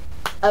us,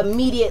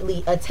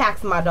 immediately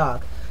attacks my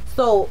dog.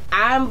 So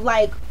I'm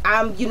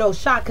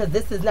shocked because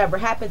this has never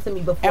happened to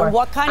me before. And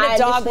what kind of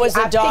dog was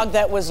the dog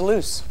that was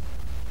loose?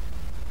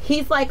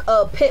 He's like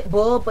a pit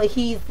bull, but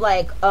he's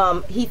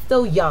he's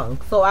still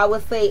young. So I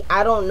would say,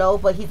 I don't know,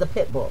 but he's a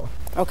pit bull.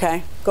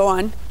 Okay, go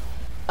on.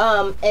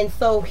 And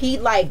so he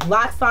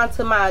locks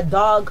onto my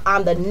dog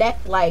on the neck,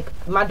 my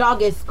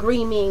dog is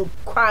screaming,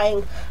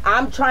 crying.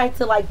 I'm trying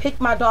to pick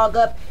my dog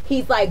up.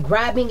 He's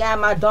grabbing at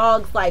my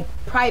dog's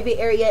private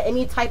area,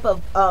 any type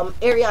of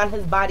area on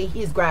his body,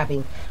 he's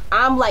grabbing.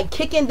 I'm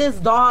kicking this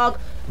dog,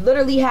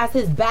 literally has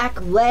his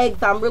back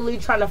legs. I'm really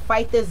trying to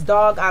fight this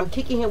dog. I'm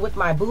kicking him with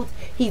my boots.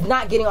 He's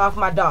not getting off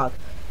my dog.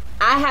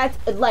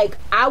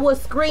 I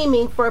was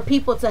screaming for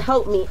people to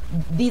help me.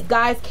 These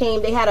guys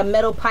came, they had a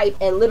metal pipe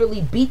and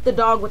literally beat the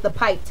dog with the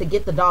pipe to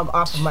get the dog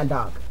off of my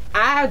dog.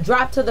 I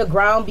dropped to the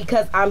ground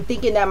because I'm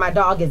thinking that my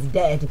dog is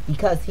dead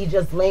because he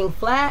just laying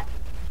flat.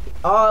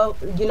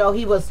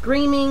 He was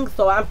screaming,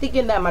 so I'm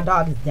thinking that my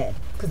dog is dead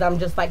because I'm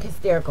just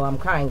hysterical, I'm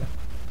crying.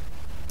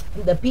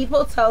 The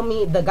people tell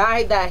me, the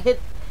guy that hit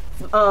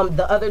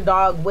the other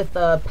dog with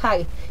the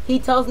pipe, he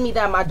tells me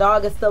that my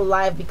dog is still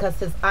alive because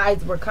his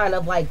eyes were kind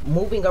of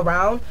moving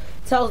around.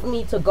 Tells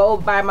me to go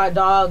by my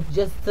dog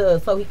just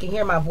so he can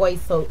hear my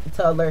voice, to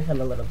alert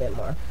him a little bit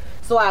more.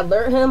 So I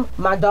alert him.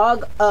 My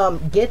dog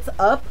gets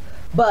up,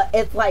 but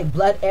it's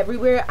blood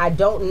everywhere. I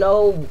don't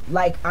know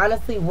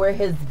honestly where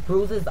his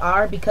bruises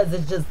are because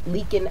it's just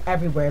leaking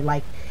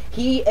everywhere.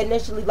 He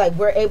initially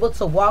we're able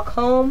to walk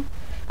home.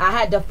 I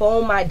had to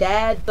phone my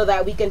dad so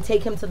that we can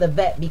take him to the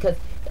vet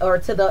or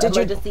to the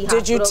emergency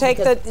hospital.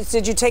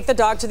 Did you take the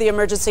dog to the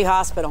emergency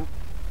hospital?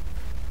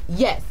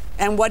 Yes.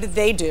 And what did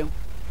they do?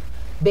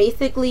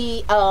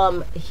 Basically,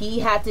 he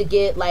had to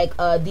get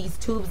these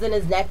tubes in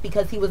his neck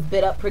because he was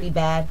bit up pretty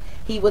bad.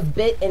 He was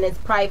bit in his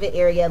private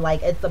area,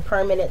 it's a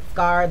permanent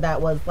scar that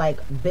was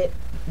bit,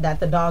 that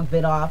the dog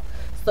bit off.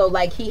 So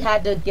he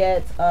had to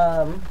get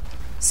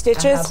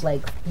stitches?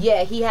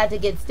 He had to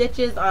get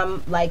stitches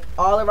on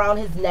all around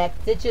his neck,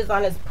 stitches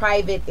on his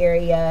private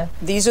area.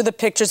 These are the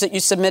pictures that you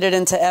submitted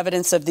into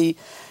evidence of the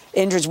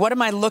injuries. What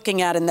am I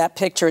looking at in that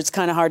picture? It's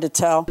kind of hard to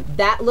tell.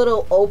 That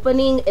little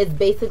opening is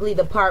basically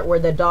the part where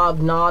the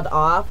dog gnawed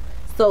off.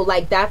 So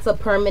that's a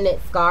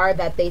permanent scar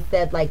that they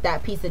said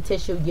that piece of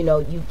tissue,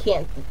 he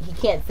can't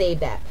save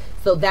that.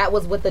 So that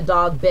was what the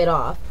dog bit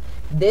off.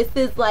 This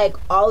is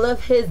all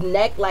of his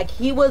neck,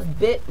 he was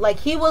bit,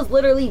 he was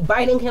literally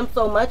biting him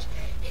so much.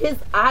 His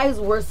eyes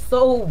were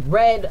so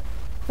red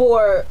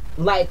for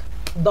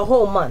the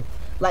whole month.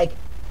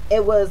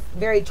 It was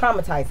very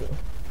traumatizing.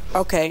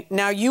 Okay.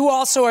 Now, you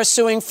also are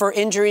suing for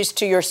injuries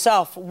to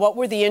yourself. What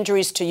were the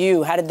injuries to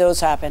you? How did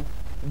those happen?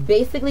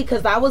 Basically,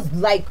 because I was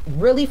like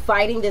really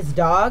fighting this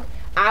dog.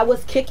 I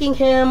was kicking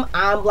him.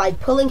 I'm like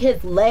pulling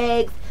his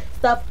legs,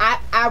 stuff.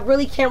 I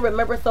really can't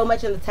remember so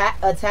much in the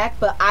attack,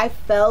 but I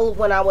fell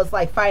when I was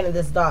like fighting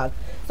this dog.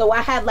 So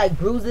I had like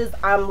bruises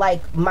on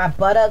like my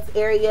buttocks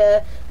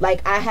area.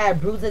 Like I had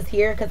bruises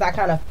here because I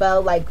kind of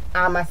fell like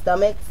on my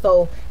stomach.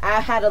 So I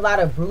had a lot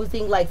of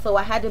bruising. Like, so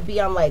I had to be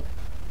on like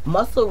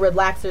muscle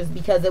relaxers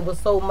because it was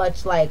so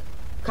much like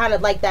kind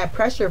of like that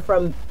pressure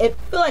from it.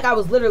 Feel like I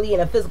was literally in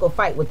a physical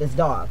fight with this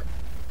dog.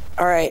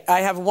 All right.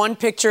 I have one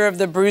picture of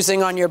the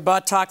bruising on your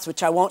buttocks,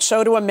 which I won't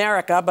show to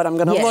America, but I'm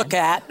going to look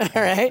at.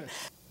 All right.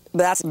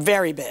 That's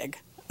very big.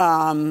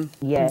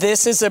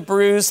 This is a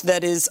bruise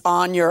that is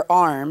on your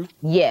arm.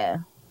 Yeah.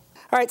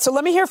 All right. So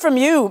let me hear from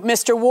you,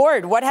 Mr.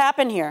 Ward. What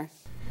happened here?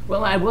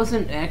 Well, I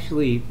wasn't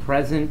actually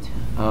present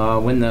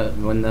when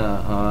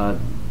the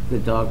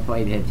dog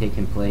fight had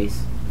taken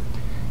place.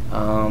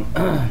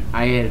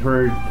 I had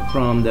heard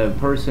from the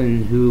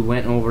person who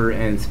went over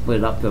and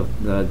split up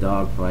the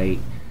dog fight.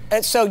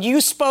 So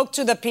you spoke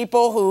to the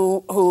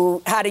people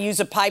who had to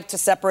use a pipe to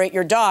separate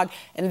your dog,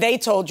 and they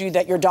told you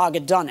that your dog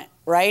had done it,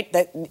 right?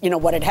 That, you know,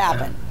 what had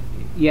happened.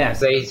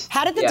 Yes.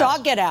 How did the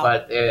dog get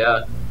out?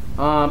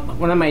 But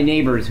one of my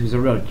neighbors, who's a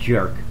real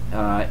jerk,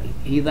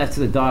 he lets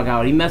the dog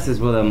out. He messes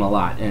with him a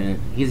lot, and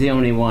he's the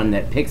only one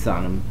that picks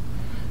on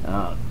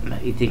him.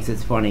 He thinks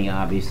it's funny,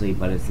 obviously,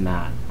 but it's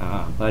not.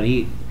 But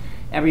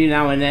every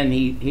now and then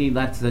he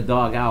lets the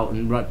dog out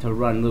and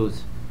run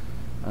loose.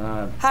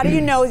 How do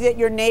you know that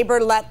your neighbor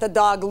let the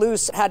dog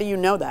loose? How do you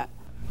know that?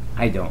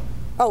 I don't.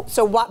 Oh,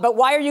 so but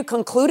why are you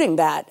concluding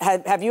that?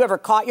 Have you ever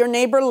caught your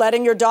neighbor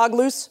letting your dog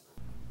loose?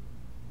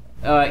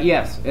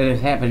 Yes, it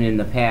has happened in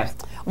the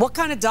past. What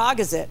kind of dog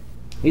is it?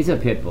 He's a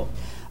pit bull.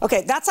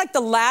 Okay, that's like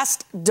the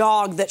last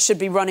dog that should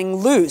be running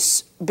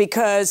loose,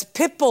 because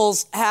pit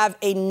bulls have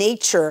a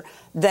nature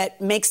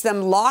that makes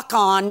them lock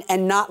on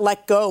and not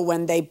let go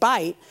when they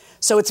bite.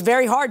 So it's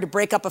very hard to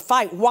break up a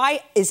fight.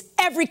 Why is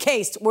every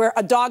case where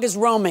a dog is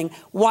roaming,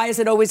 why is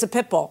it always a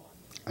pit bull?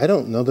 I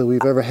don't know that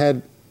we've ever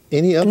had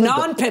any other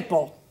non-pit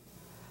bull.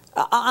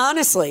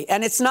 Honestly,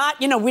 and it's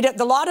not,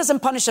 the law doesn't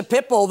punish a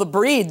pit bull, the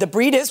breed. The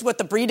breed is what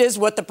the breed is,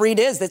 what the breed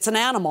is. It's an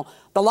animal.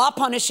 The law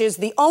punishes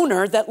the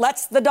owner that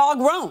lets the dog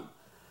roam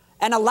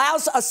and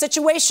allows a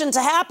situation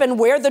to happen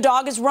where the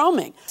dog is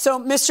roaming.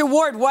 So, Mr.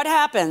 Ward, what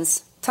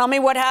happens? Tell me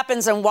what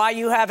happens and why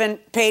you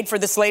haven't paid for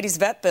this lady's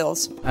vet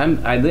bills.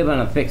 I live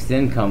on a fixed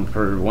income,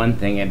 for one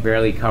thing. It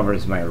barely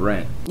covers my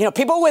rent.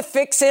 People with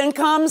fixed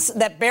incomes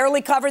that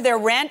barely cover their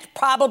rent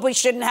probably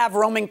shouldn't have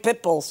roaming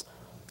pit bulls.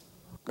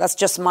 That's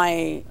just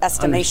my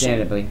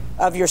estimation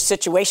of your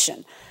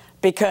situation,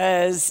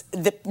 because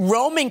the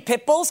roaming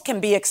pit bulls can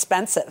be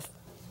expensive.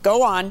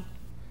 Go on.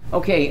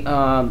 Okay,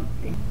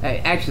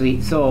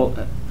 actually,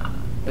 so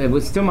it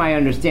was still my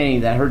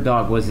understanding that her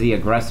dog was the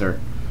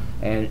aggressor.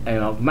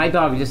 And my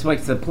dog just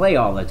likes to play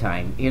all the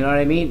time. You know what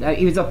I mean?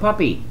 He was a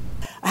puppy.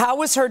 How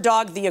was her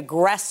dog the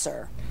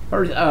aggressor?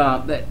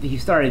 He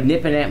started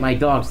nipping at my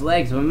dog's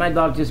legs when my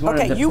dog just wanted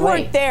to play. Okay, you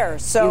weren't there.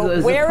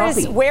 So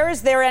where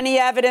is there any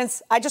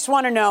evidence? I just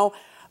want to know,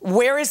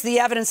 where is the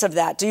evidence of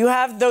that? Do you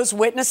have those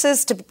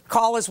witnesses to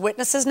call as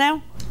witnesses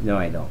now? No,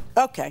 I don't.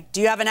 Okay.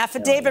 Do you have an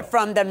affidavit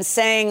from them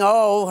saying,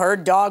 oh, her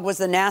dog was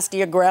the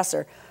nasty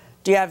aggressor?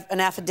 Do you have an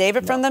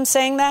affidavit from them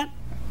saying that?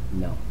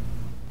 No.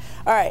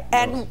 All right.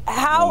 And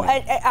how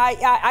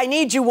I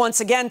need you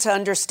once again to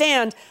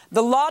understand,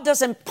 the law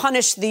doesn't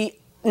punish the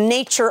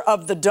nature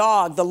of the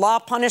dog. The law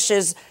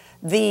punishes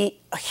the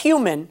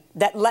human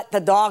that let the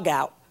dog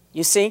out,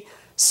 you see?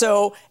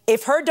 So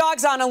if her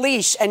dog's on a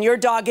leash and your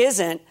dog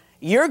isn't,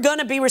 you're going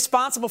to be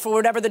responsible for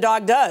whatever the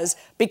dog does,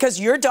 because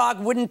your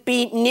dog wouldn't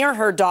be near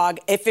her dog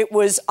if it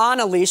was on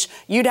a leash.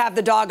 You'd have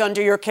the dog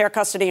under your care,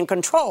 custody, and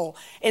control,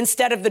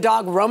 instead of the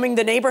dog roaming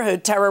the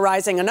neighborhood,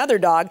 terrorizing another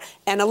dog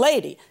and a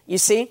lady, you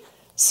see?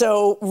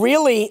 So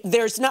really,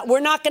 we're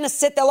not going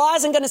to the law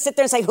isn't going to sit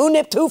there and say who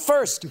nipped who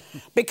first,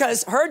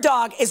 because her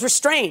dog is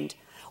restrained.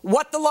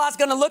 What the law is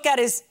going to look at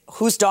is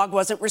whose dog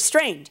wasn't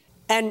restrained.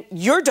 And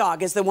your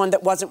dog is the one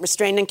that wasn't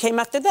restrained and came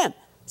after them.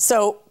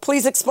 So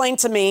please explain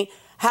to me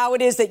how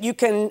it is that you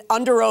can,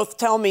 under oath,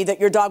 tell me that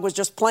your dog was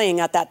just playing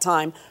at that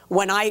time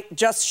when I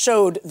just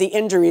showed the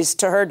injuries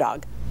to her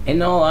dog.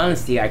 In all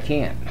honesty, I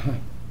can't.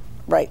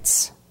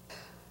 Right.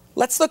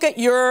 Let's look at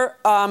your,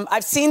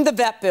 I've seen the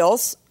vet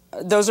bills.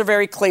 Those are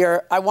very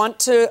clear. I want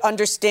to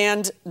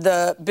understand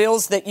the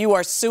bills that you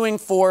are suing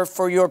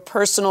for your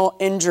personal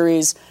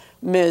injuries,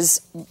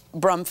 Ms.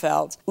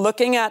 Brumfeld.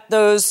 Looking at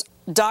those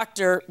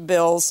doctor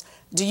bills,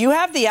 do you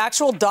have the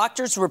actual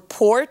doctor's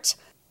report?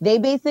 They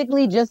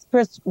basically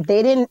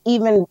they didn't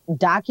even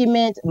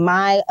document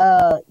my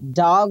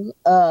dog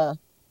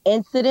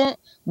incident,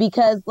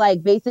 because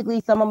basically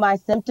some of my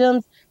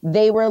symptoms,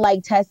 they were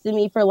testing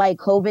me for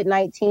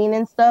COVID-19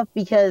 and stuff,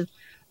 because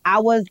I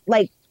was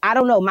I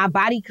don't know, my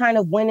body kind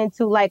of went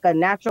into a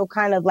natural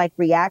kind of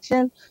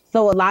reaction.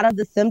 So a lot of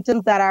the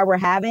symptoms that I were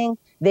having,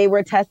 they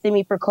were testing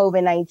me for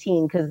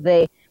COVID-19, because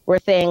we're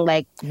saying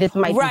like this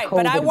might be COVID. Right,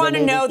 but I want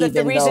to know that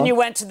the reason you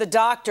went to the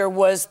doctor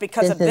was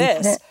because of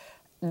this.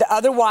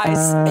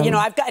 Otherwise, you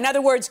know, in other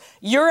words,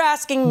 you're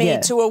asking me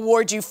to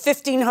award you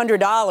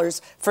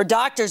 $1,500 for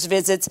doctor's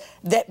visits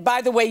that,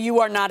 by the way,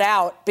 you are not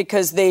out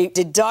because they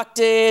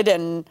deducted.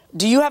 And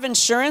do you have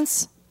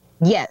insurance?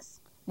 Yes.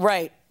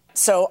 Right.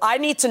 So I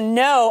need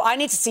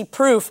to see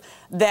proof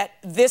that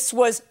this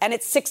was, and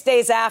it's 6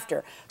 days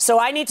after. So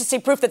I need to see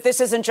proof that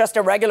this isn't just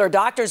a regular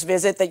doctor's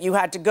visit that you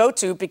had to go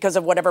to because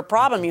of whatever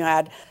problem you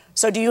had.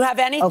 So do you have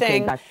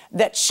anything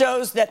that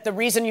shows that the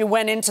reason you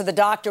went into the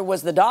doctor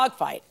was the dog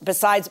fight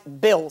besides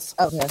bills?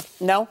 Okay.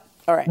 No?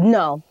 All right.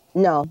 No.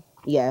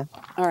 Yeah.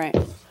 All right.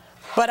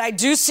 But I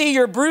do see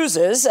your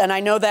bruises, and I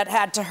know that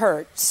had to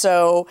hurt.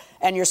 So,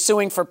 and you're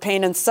suing for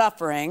pain and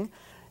suffering.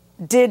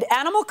 Did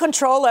Animal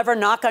Control ever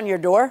knock on your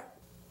door?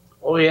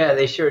 Oh, yeah,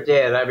 they sure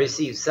did. I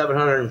received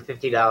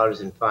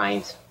 $750 in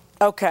fines.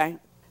 Okay.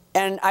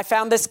 And I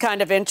found this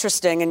kind of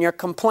interesting in your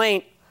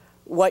complaint.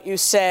 What you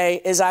say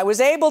is, I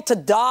was able to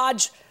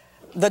dodge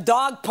the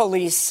dog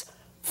police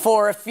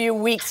for a few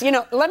weeks. You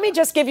know, let me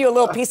just give you a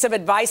little piece of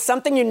advice.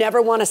 Something you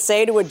never want to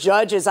say to a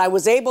judge is, I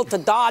was able to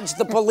dodge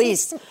the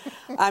police.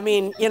 I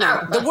mean, you know,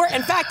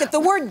 in fact, if the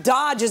word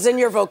dodge is in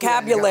your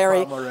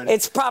vocabulary,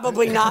 it's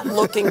probably not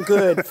looking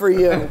good for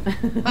you.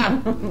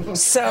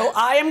 So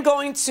I am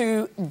going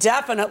to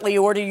definitely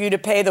order you to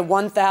pay the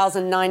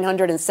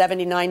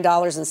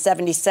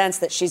 $1,979.70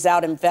 that she's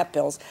out in vet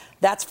bills.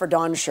 That's for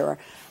darn sure.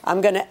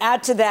 I'm going to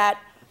add to that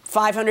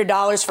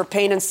 $500 for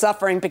pain and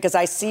suffering because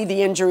I see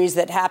the injuries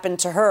that happened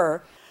to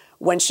her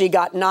when she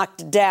got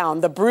knocked down.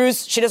 The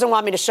bruise, she doesn't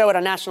want me to show it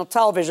on national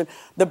television.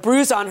 The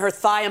bruise on her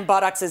thigh and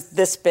buttocks is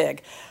this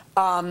big.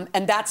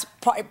 And that's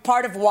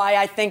part of why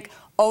I think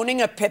owning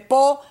a pit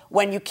bull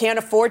when you can't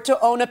afford to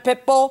own a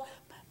pit bull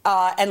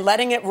and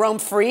letting it roam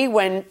free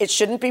when it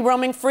shouldn't be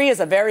roaming free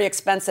is a very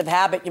expensive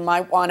habit. You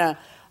might want to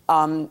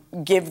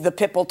give the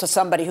pit bull to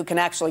somebody who can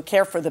actually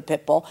care for the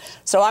pit bull.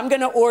 So I'm going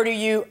to order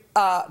you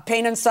some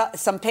pain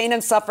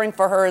and suffering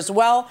for her as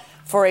well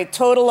for a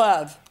total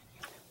of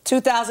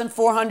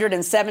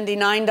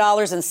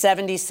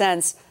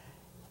 $2,479.70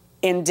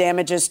 in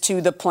damages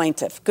to the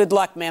plaintiff. Good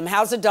luck, ma'am.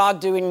 How's the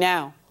dog doing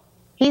now?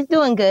 He's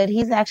doing good.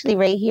 He's actually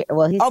right here.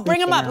 Well, he's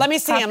bring him up. Let me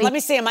see him. Let me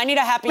see him. I need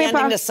a happy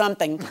ending to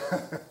something.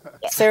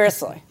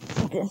 Seriously.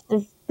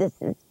 This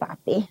is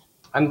Poppy.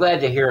 I'm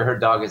glad to hear her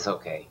dog is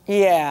okay.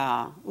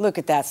 Yeah, look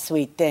at that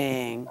sweet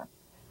thing.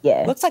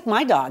 Yeah. Looks like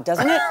my dog,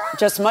 doesn't it?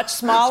 Just much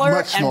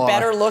smaller and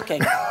better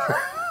looking.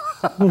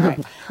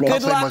 Right.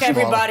 Good luck,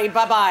 everybody.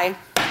 Bye-bye.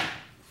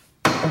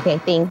 Okay,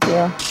 thank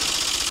you.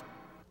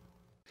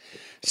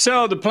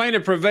 So the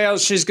plaintiff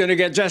prevails. She's going to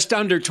get just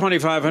under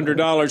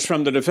 $2,500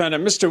 from the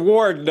defendant. Mr.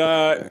 Ward,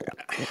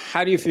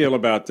 how do you feel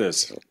about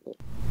this?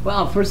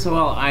 Well, first of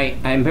all,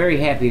 I'm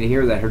very happy to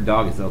hear that her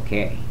dog is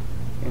okay.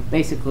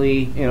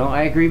 Basically, you know,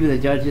 I agree with the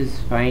judge's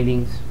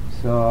findings,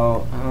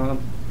 so,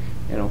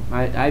 you know,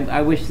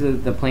 I wish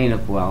the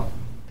plaintiff well.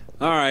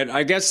 All right,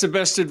 I guess the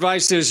best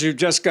advice is you've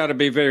just got to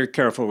be very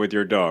careful with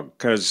your dog,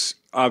 because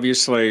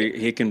obviously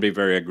he can be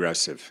very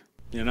aggressive,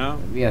 you know?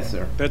 Yes,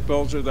 sir. Pit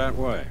bulls are that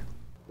way.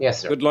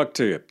 Yes, sir. Good luck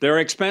to you. They're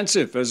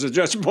expensive, as the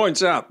judge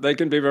points out. They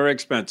can be very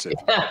expensive.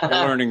 You're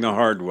learning the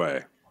hard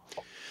way.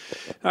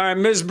 All right,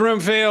 Ms.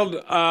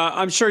 Broomfield,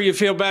 I'm sure you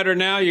feel better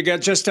now. You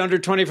got just under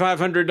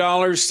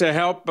 $2,500 to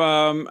help.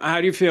 How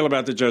do you feel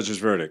about the judge's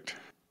verdict?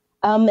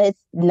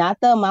 It's not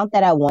the amount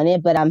that I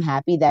wanted, but I'm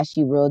happy that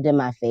she ruled in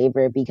my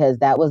favor because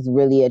that was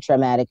really a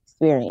traumatic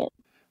experience.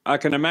 I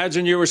can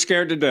imagine you were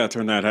scared to death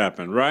when that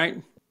happened,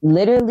 right?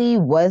 Literally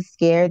was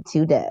scared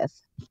to death.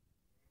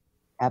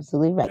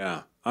 Absolutely right.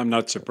 Yeah, I'm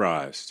not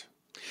surprised.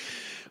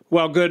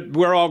 Well, good.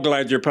 We're all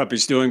glad your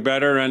puppy's doing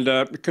better,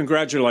 and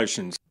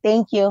congratulations.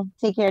 Thank you.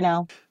 Take care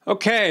now.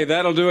 Okay,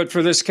 that'll do it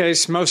for this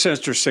case. Most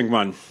interesting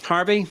one.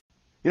 Harvey?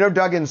 You know,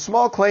 Doug, in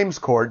small claims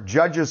court,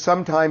 judges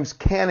sometimes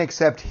can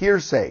accept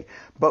hearsay,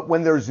 but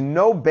when there's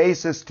no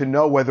basis to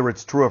know whether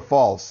it's true or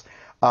false,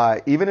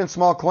 even in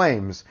small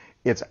claims,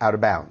 it's out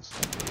of bounds.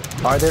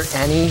 Are there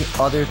any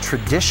other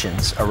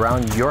traditions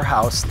around your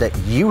house that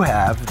you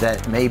have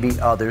that maybe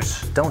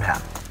others don't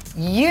have?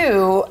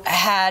 You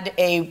had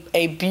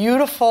a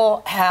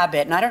beautiful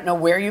habit, and I don't know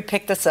where you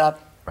picked this up.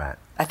 Right.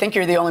 I think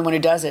you're the only one who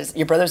does this.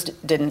 Your brothers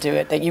didn't do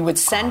it. That you would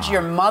send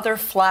your mother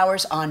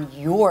flowers on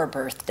your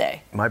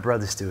birthday. My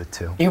brothers do it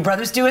too. Your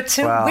brothers do it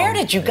too? Well, where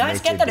did you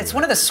guys get that? It's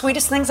one of the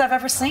sweetest things I've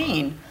ever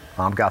seen.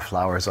 Mom got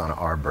flowers on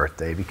our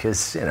birthday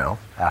because, you know,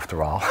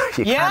 after all,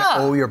 you kind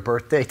of owe your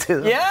birthday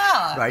to them.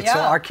 Yeah. Right. Yeah. So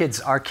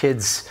our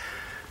kids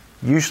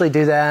usually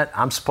do that.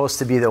 I'm supposed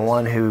to be the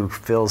one who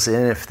fills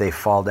in if they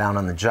fall down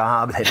on the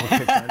job. They don't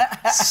pick them.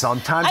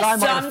 Sometimes I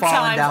might have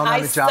fallen down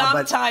on the job,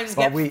 but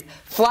get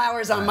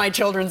flowers on my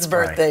children's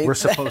birthdays. Right. We're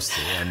supposed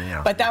to, and you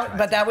know. But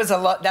that was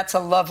that's a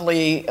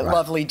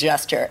lovely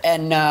gesture.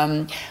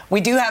 And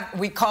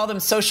we call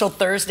them Social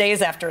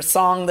Thursdays after a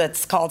song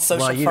that's called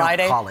Social Friday. Well, you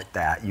don't call it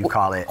that. You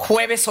call it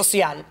Jueves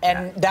Social,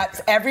 and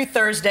that's every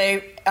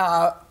Thursday.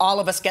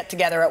 All of us get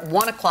together at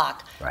 1:00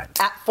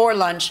 for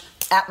lunch.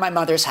 at my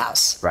mother's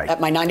house, right. at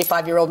my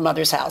 95-year-old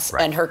mother's house,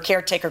 right. and her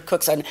caretaker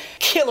cooks a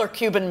killer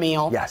Cuban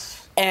meal. Yes.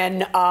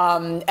 And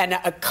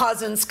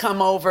cousins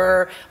come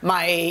over.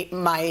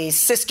 My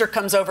sister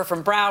comes over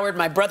from Broward.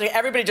 My brother.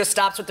 Everybody just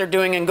stops what they're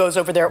doing and goes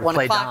over there at 1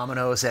 o'clock. We play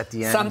dominoes at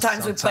the end.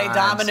 Sometimes we play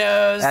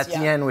dominoes. At the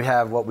end, we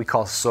have what we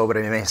call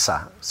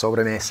sobremesa.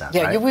 Sobremesa.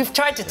 Yeah, right? We've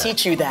tried to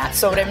teach you that.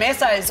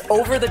 Sobremesa is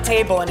over the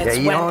table, and it's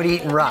you don't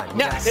eat and run.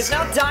 No, yes. There's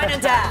no dine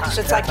and dash.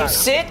 It's like you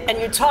sit and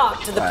you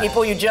talk to the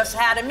people you just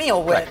had a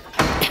meal with.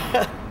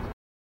 Right.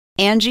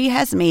 Angie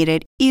has made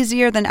it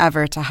easier than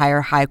ever to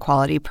hire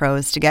high-quality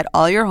pros to get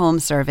all your home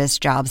service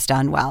jobs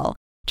done well.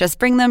 Just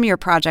bring them your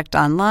project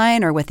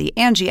online or with the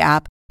Angie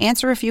app,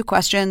 answer a few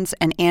questions,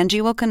 and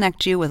Angie will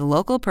connect you with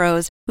local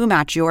pros who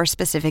match your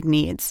specific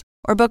needs.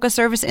 Or book a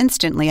service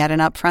instantly at an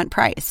upfront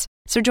price.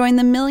 So join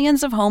the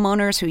millions of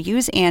homeowners who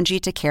use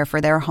Angie to care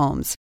for their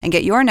homes and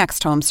get your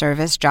next home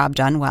service job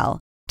done well.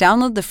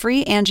 Download the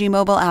free Angie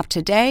mobile app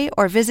today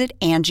or visit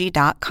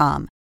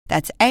Angie.com.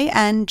 That's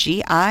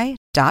ANGI.com.